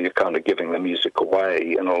 you're kind of giving the music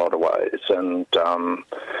away in a lot of ways. And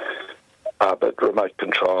but Remote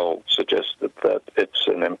Control suggested that it's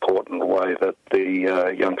an important way that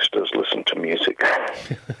the youngsters listen to music.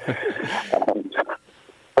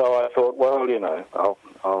 So I thought, well,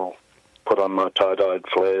 I'll put on my tie-dyed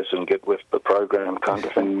flares and get with the program kind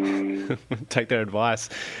of thing. Take their advice.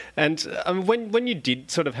 And when you did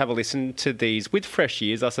sort of have a listen to these, with fresh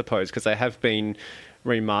ears, I suppose, because they have been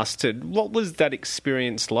remastered, what was that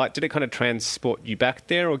experience like? Did it kind of transport you back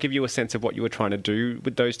there or give you a sense of what you were trying to do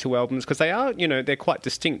with those two albums? Because they are, they're quite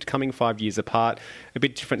distinct, coming 5 years apart, a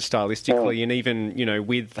bit different stylistically, and even,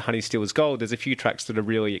 with Honey Still Is Gold, there's a few tracks that are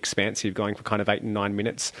really expansive, going for kind of 8 and 9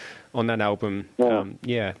 minutes on that album.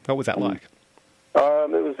 What was that like?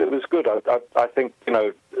 It was good. I think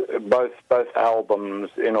both albums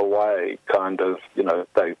in a way kind of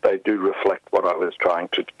they do reflect what I was trying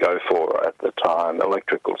to go for at the time.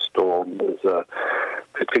 Electrical Storm was a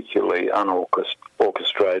particularly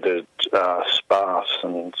unorchestrated, sparse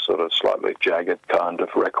and sort of slightly jagged kind of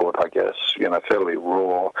record, I guess. Fairly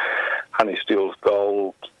raw. Honey Steals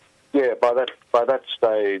Gold. Yeah, by that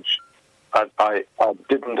stage, I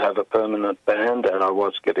didn't have a permanent band, and I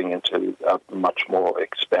was getting into a much more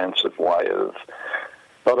expansive way of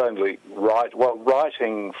not only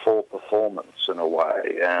writing for performance in a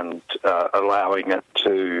way, and allowing it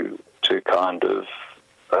to kind of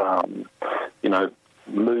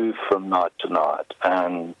move from night to night.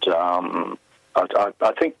 And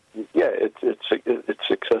I think it's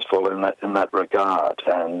successful in that regard,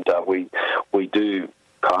 and we do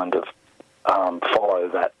kind of follow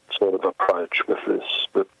that sort of approach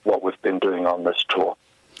with what we've been doing on this tour.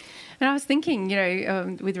 And I was thinking,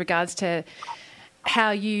 with regards to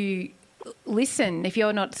how you listen, if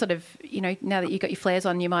you're not sort of, now that you've got your flares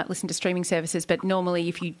on, you might listen to streaming services, but normally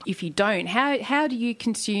if you don't, how do you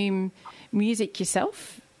consume music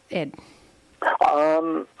yourself, Ed?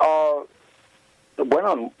 When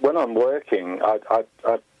I'm working, I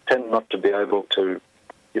tend not to be able to,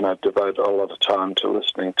 devote a lot of time to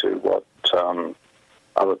listening to what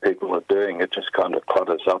other people are doing. It just kind of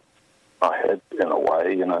clutters up my head in a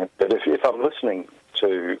way, But if I'm listening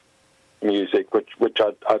to music, which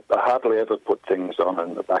I hardly ever put things on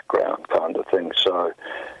in the background kind of thing. So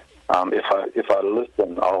if I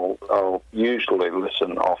listen, I'll usually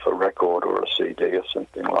listen off a record or a CD or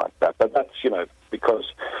something like that. But that's because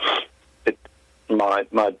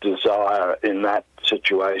my desire in that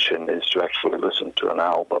situation is to actually listen to an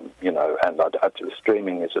album, and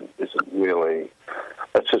streaming isn't really.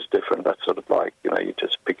 That's just different. That's sort of like you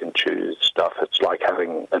just pick and choose stuff. It's like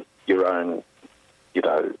having your own,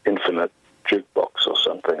 infinite jukebox or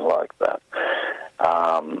something like that.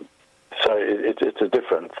 So it's a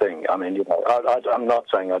different thing. I mean, I'm not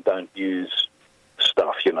saying I don't use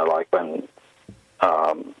stuff. Like when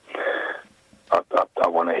I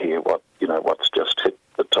want to hear what's just hit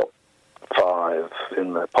the top 5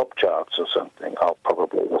 in the pop charts or something, I'll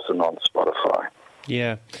probably listen on Spotify.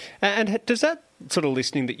 Yeah. And does that sort of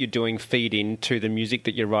listening that you're doing feed into the music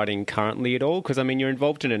that you're writing currently at all? Because, I mean, you're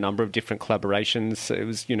involved in a number of different collaborations. It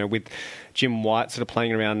was, with Jim White sort of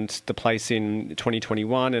playing around the place in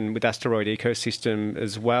 2021 and with Asteroid Ecosystem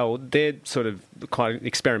as well. They're sort of kind of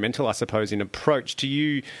experimental, I suppose, in approach. Do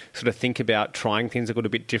you sort of think about trying things a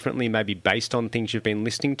little bit differently, maybe based on things you've been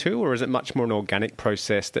listening to, or is it much more an organic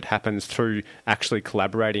process that happens through actually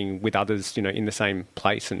collaborating with others, in the same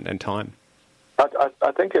place and time?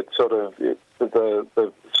 I think it's sort of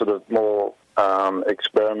the sort of more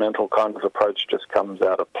experimental kind of approach just comes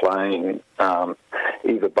out of playing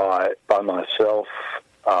either by myself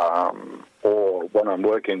or or when I'm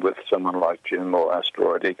working with someone like Jim or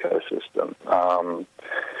Asteroid Ecosystem,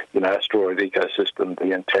 Asteroid Ecosystem,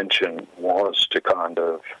 the intention was to kind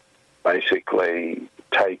of basically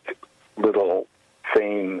take little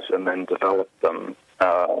themes and then develop them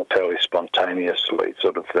fairly spontaneously,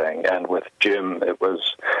 sort of thing. And with Jim, it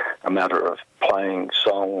was a matter of playing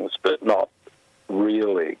songs, but not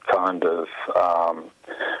really kind of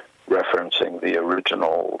referencing the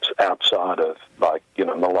originals outside of, like,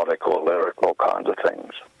 melodic or lyrical kind of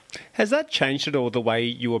things. Has that changed at all, the way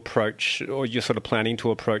you approach, or you're sort of planning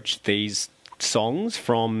to approach these songs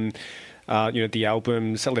from, the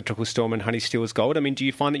albums Electrical Storm and Honey Steals Gold? I mean, do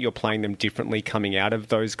you find that you're playing them differently coming out of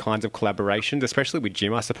those kinds of collaborations, especially with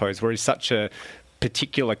Jim, I suppose, where he's such a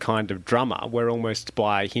particular kind of drummer, where almost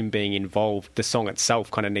by him being involved, the song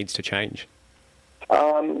itself kind of needs to change?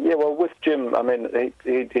 Well, with Jim, I mean,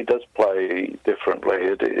 he does play differently.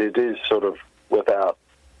 It is sort of without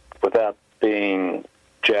being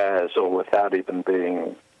jazz, or without even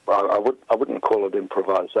being, I wouldn't call it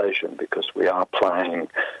improvisation, because we are playing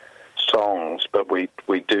songs, but we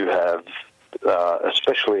do have,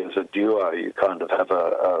 especially as a duo, you kind of have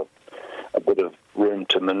a bit of room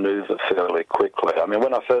to manoeuvre fairly quickly. I mean,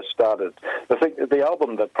 when I first started, the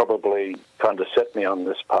album that probably kind of set me on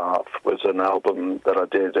this path was an album that I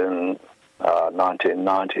did in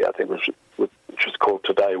 1990, I think, which was called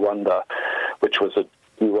Today Wonder, which was a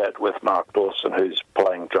duet with Mark Dawson, who's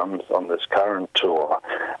playing drums on this current tour.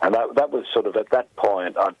 And that was sort of, at that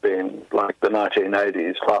point, I'd been, like the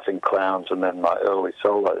 1980s, Laughing Clowns, and then my early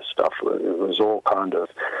solo stuff. It was all kind of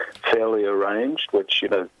fairly arranged, which,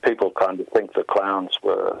 people kind of think the Clowns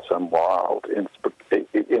were some wild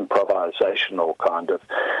improvisational kind of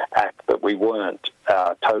act, but we weren't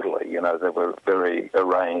totally. There were very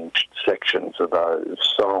arranged sections of those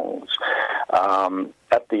songs.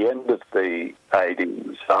 At the end of the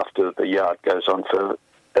 80s, after The Yard Goes On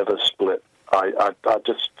Forever split, I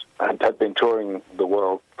had been touring the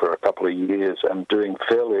world for a couple of years and doing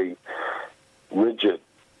fairly rigid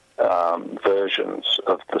versions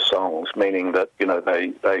of the songs, meaning that,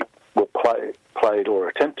 they were played or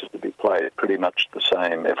attempted to be played pretty much the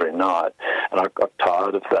same every night. And I got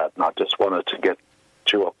tired of that, and I just wanted to get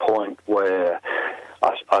to a point where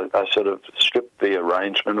I sort of stripped the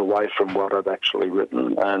arrangement away from what I'd actually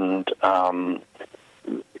written, and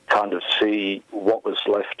kind of see what was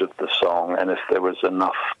left of the song, and if there was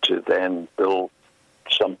enough to then build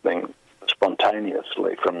something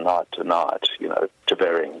spontaneously from night to night, to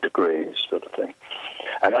varying degrees, sort of thing.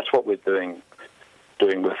 And that's what we're doing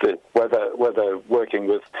with it. Whether working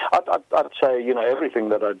with, I'd say, everything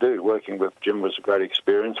that I do, working with Jim was a great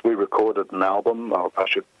experience. We recorded an album. I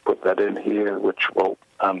should put that in here, which will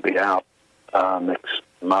be out next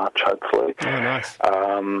March, hopefully. Oh, nice.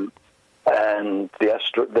 And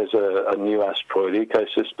there's a new Asteroid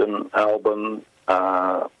Ecosystem album,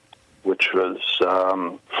 which was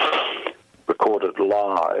recorded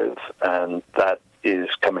live, and that is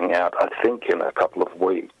coming out, I think, in a couple of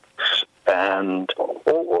weeks. And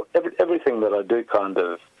everything that I do kind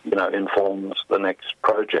of, informs the next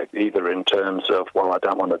project, either in terms of, well, I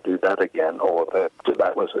don't want to do that again, or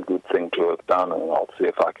that was a good thing to have done, and I'll see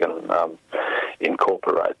if I can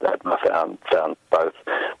incorporate that. And I found both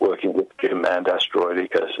working with Jim and Asteroid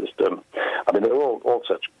Ecosystem, I mean, they're all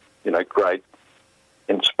such, great,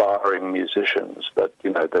 inspiring musicians that,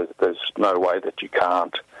 there's no way that you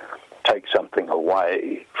can't take something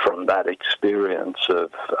away from that experience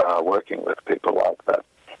of working with people like that.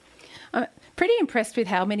 I'm pretty impressed with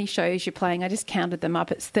how many shows you're playing. I just counted them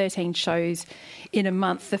up. It's 13 shows in a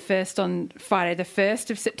month. The first on Friday, the 1st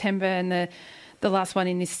of September, and the last one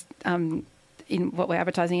in this, in what we're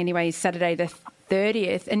advertising anyway, is Saturday the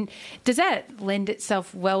 30th. And does that lend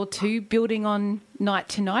itself well to building on night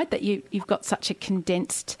to night, that you've got such a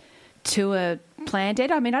condensed tour planned,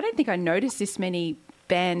 Ed? I mean, I don't think I noticed this many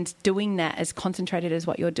bands doing that as concentrated as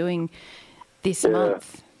what you're doing this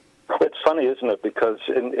month. It's funny, isn't it? Because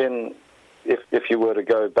if you were to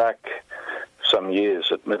go back some years,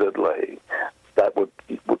 admittedly, that would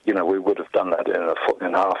we would have done that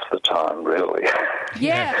in half the time, really.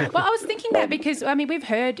 Yeah, well, I was thinking that because, I mean, we've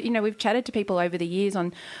heard, we've chatted to people over the years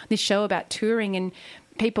on this show about touring, and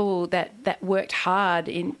people that worked hard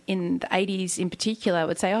in the 80s in particular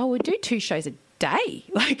would say, oh, we'll do 2 shows a day,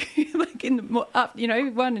 like in the up,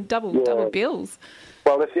 one and double bills.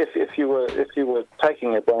 Well, if you were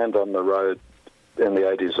taking a band on the road in the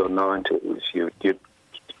 80s or 90s, you'd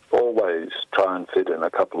always try and fit in a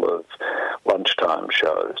couple of lunchtime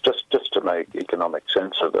shows just to make economic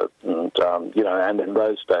sense of it. And and in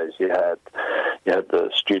those days you had the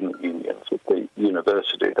student unions at the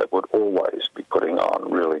university that would always be putting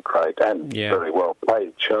on really great great and very well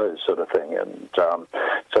played shows, sort of thing. And so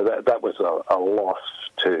that was a loss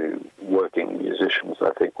to working musicians,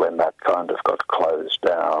 I think, when that kind of got closed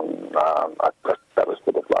down. That was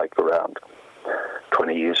sort of like around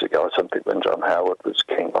 20 years ago or something, when John Howard was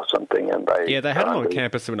king or something, and they had them on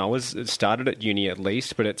campus when I started at uni at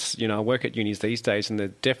least. But it's I work at unis these days, and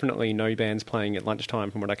there's definitely no bands playing at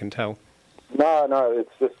lunchtime, from what I can tell. No,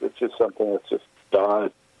 it's just something that's just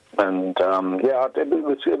died, and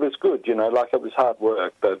it was good, like it was hard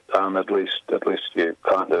work, but at least you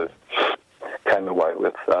kind of came away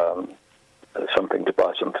with something to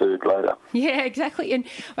buy some food later. Yeah, exactly. And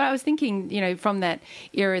I was thinking, from that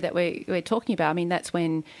era that we're talking about, I mean, that's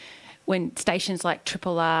when stations like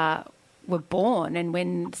Triple R were born, and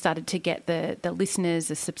when started to get the listeners,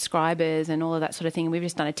 the subscribers, and all of that sort of thing. And we've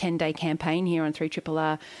just done a 10-day campaign here on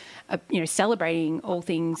 3RRR, celebrating all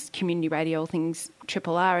things community radio, all things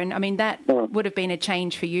Triple R. And I mean, that would have been a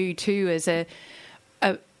change for you too, as a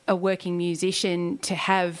working musician, to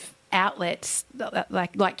have outlets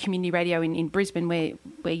like community radio in Brisbane, where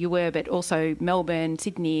you were, but also Melbourne,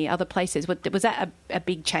 Sydney, other places. Was that a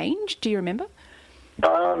big change? Do you remember?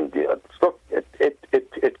 Yeah, look,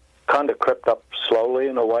 it kind of crept up slowly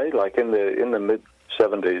in a way, like in the mid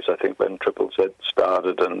 70s, I think, when Triple Z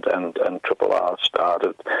started and Triple R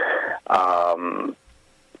started.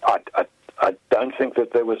 I don't think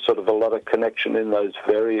that there was sort of a lot of connection in those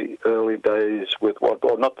very early days with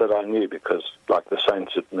not that I knew, because like the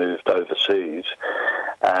Saints had moved overseas,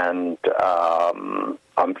 and I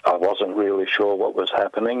wasn't really sure what was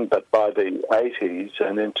happening. But by the 80s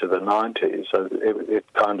and into the 90s, it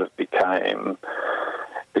kind of became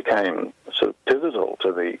sort of pivotal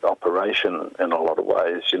to the operation in a lot of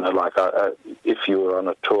ways. If you were on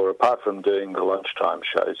a tour, apart from doing the lunchtime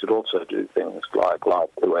shows, you'd also do things like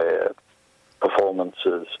live-to-air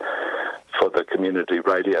performances for the community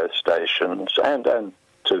radio stations, and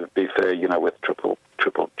to be fair, with Triple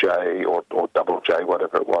J or Double J,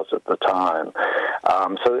 whatever it was at the time.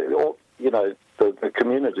 The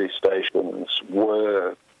community stations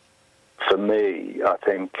were, for me, I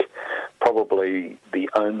think, probably the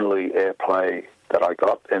only airplay that I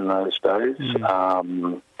got in those days.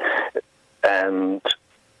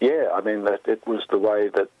 That it was the way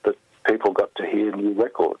that people got to hear new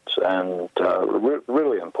records, and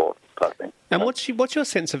really important, I think. And what's your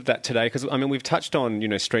sense of that today? Because, I mean, we've touched on,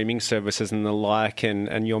 streaming services and the like,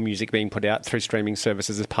 and your music being put out through streaming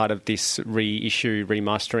services as part of this reissue,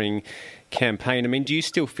 remastering campaign. I mean, do you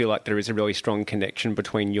still feel like there is a really strong connection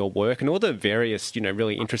between your work and all the various,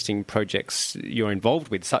 really interesting projects you're involved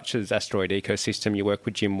with, such as Asteroid Ecosystem, you work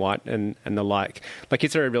with Jim White and the like? Like,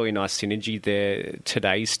 is there a really nice synergy there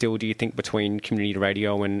today still, do you think, between community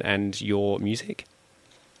radio and your music?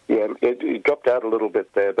 Yeah, it dropped out a little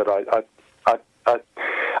bit there, but I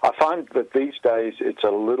find that these days it's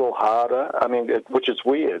a little harder. I mean, which is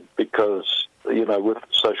weird, because with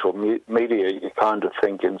social media, you kind of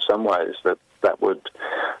think in some ways that would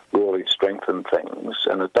really strengthen things,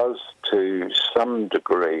 and it does to some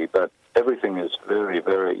degree, but everything is very,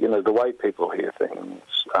 very, the way people hear things,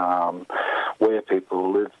 where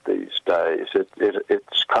people live these days,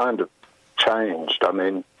 it's kind of changed. I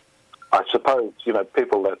mean, I suppose,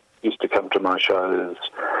 people that used to come to my shows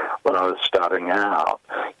when I was starting out,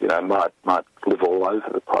 might live all over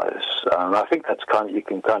the place. I think that's you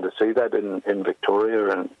can kind of see that in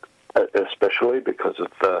Victoria, and especially because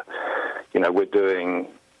of we're doing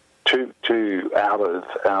two out of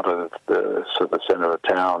the sort of centre of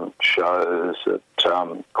town shows at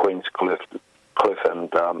Queen's Cliff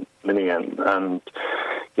and Minion, and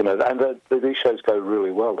these shows go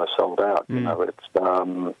really well. They're sold out. It's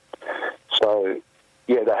so.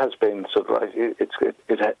 Yeah, there has been sort of it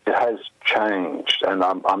has changed, and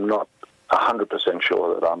I'm not 100%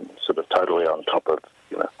 sure that I'm sort of totally on top of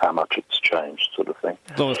how much it's changed, sort of thing.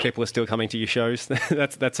 As long as people are still coming to your shows,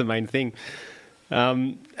 that's the main thing.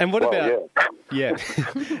 And what about? Yeah.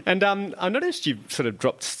 And I noticed you've sort of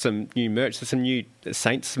dropped some new merch. There's some new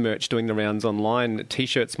Saints merch doing the rounds online.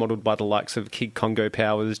 T-shirts modelled by the likes of Kid Congo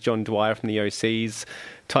Powers, John Dwyer from the OCs,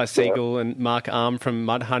 Ty Siegel, and Mark Arm from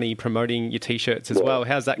Mudhoney promoting your T-shirts as well.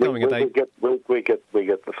 How's that going? We get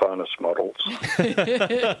the finest models.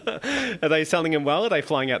 Are they selling them well? Are they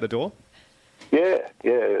flying out the door? Yeah.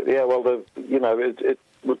 Well, the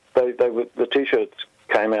T-shirts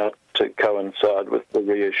came out to coincide with the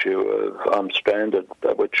reissue of Unstranded,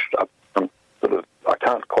 which I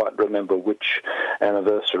can't quite remember which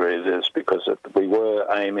anniversary it is, because we were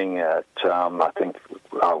aiming at, I think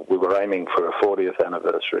we were aiming for a 40th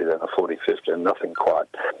anniversary, then a 45th, and nothing quite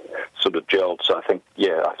sort of gelled. So I think,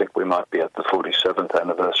 I think we might be at the 47th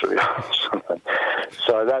anniversary or something.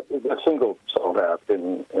 So the single sold out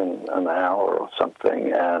in an hour or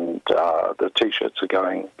something, and the T-shirts are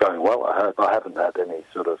going well. I haven't had any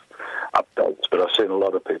sort of updates, but I've seen a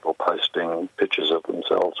lot of people posting pictures of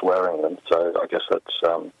themselves wearing them. So I guess that's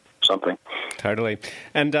something. Totally.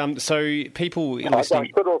 And so people listening...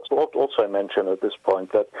 I could also mention at this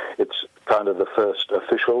point that it's kind of the first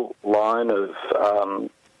official line of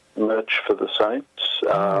merch for the Saints.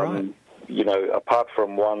 Right. You know, apart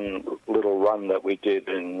from one little run that we did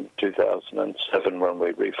in 2007 when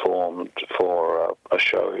we reformed for a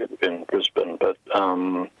show in Brisbane. But,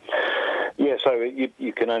 so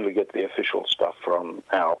you can only get the official stuff from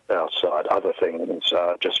our side. Other things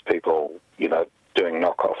are just people, you know, doing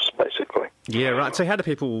knockoffs, basically. Yeah, right. So how do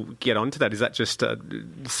people get onto that? Is that just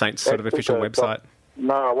Saints' sort of official website?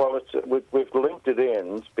 No, well, we've linked it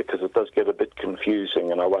in because it does get a bit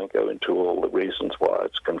confusing, and I won't go into all the reasons why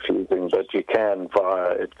it's confusing, but you can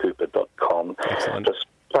via edcooper.com. Excellent. Just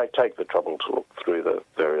take the trouble to look through the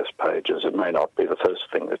various pages. It may not be the first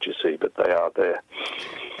thing that you see, but they are there.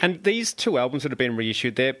 And these two albums that have been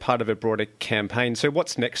reissued, they're part of a broader campaign. So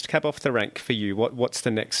what's next, Cab Off the Rank, for you? What's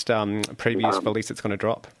the next previous release that's going to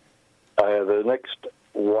drop? The next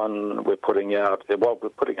one we're putting out, we're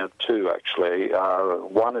putting out two actually.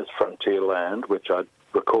 One is Frontierland, which I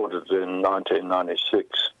recorded in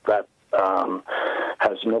 1996. That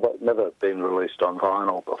has never been released on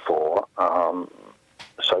vinyl before.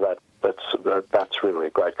 So that's really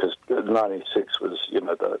great, because 96 was, you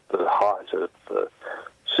know, the height of the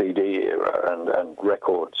CD era, and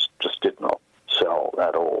records just did not sell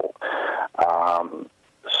at all.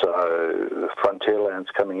 So Frontierland's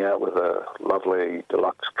coming out with a lovely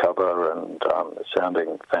deluxe cover and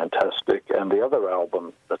sounding fantastic. And the other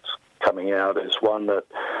album that's coming out is one that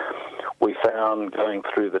we found going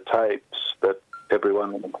through the tapes that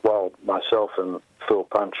everyone, well, myself and Phil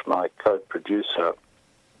Punch, my co-producer,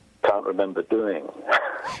 can't remember doing.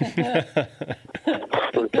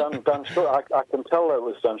 It was done I can tell it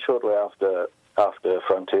was done shortly after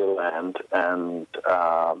Frontierland, and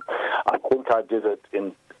I think I did it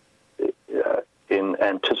in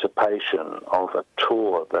anticipation of a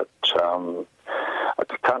tour that I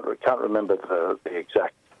can't remember the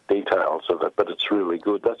exact details of it, but it's really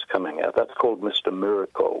good. That's coming out. That's called Mr.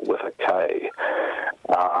 Miracle with a K.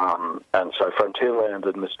 And so Frontierland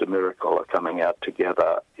and Mr. Miracle are coming out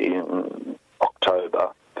together in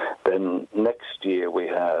October. Then next year we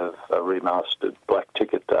have a remastered Black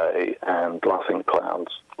Ticket Day and Laughing Clowns,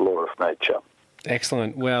 Law of Nature.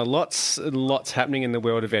 Excellent. Well, lots happening in the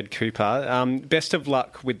world of Ed Cooper. Best of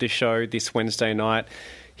luck with the show this Wednesday night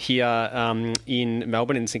here in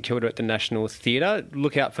Melbourne, in St Kilda at the National Theatre.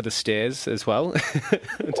 Look out for the stairs as well.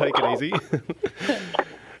 Take it easy.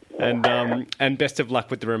 And best of luck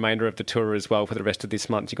with the remainder of the tour as well for the rest of this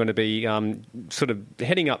month. You're going to be sort of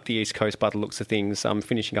heading up the East Coast by the looks of things,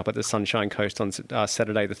 finishing up at the Sunshine Coast on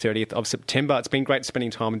Saturday the 30th of September. It's been great spending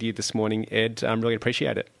time with you this morning, Ed. Really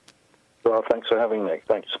appreciate it. Well, thanks for having me.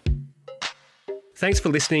 Thanks. Thanks for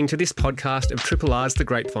listening to this podcast of Triple R's The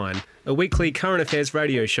Grapevine, a weekly current affairs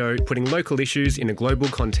radio show putting local issues in a global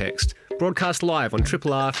context. Broadcast live on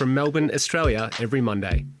Triple R from Melbourne, Australia, every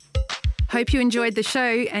Monday. Hope you enjoyed the show,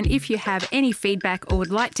 and if you have any feedback or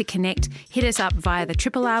would like to connect, hit us up via the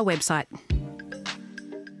Triple R website.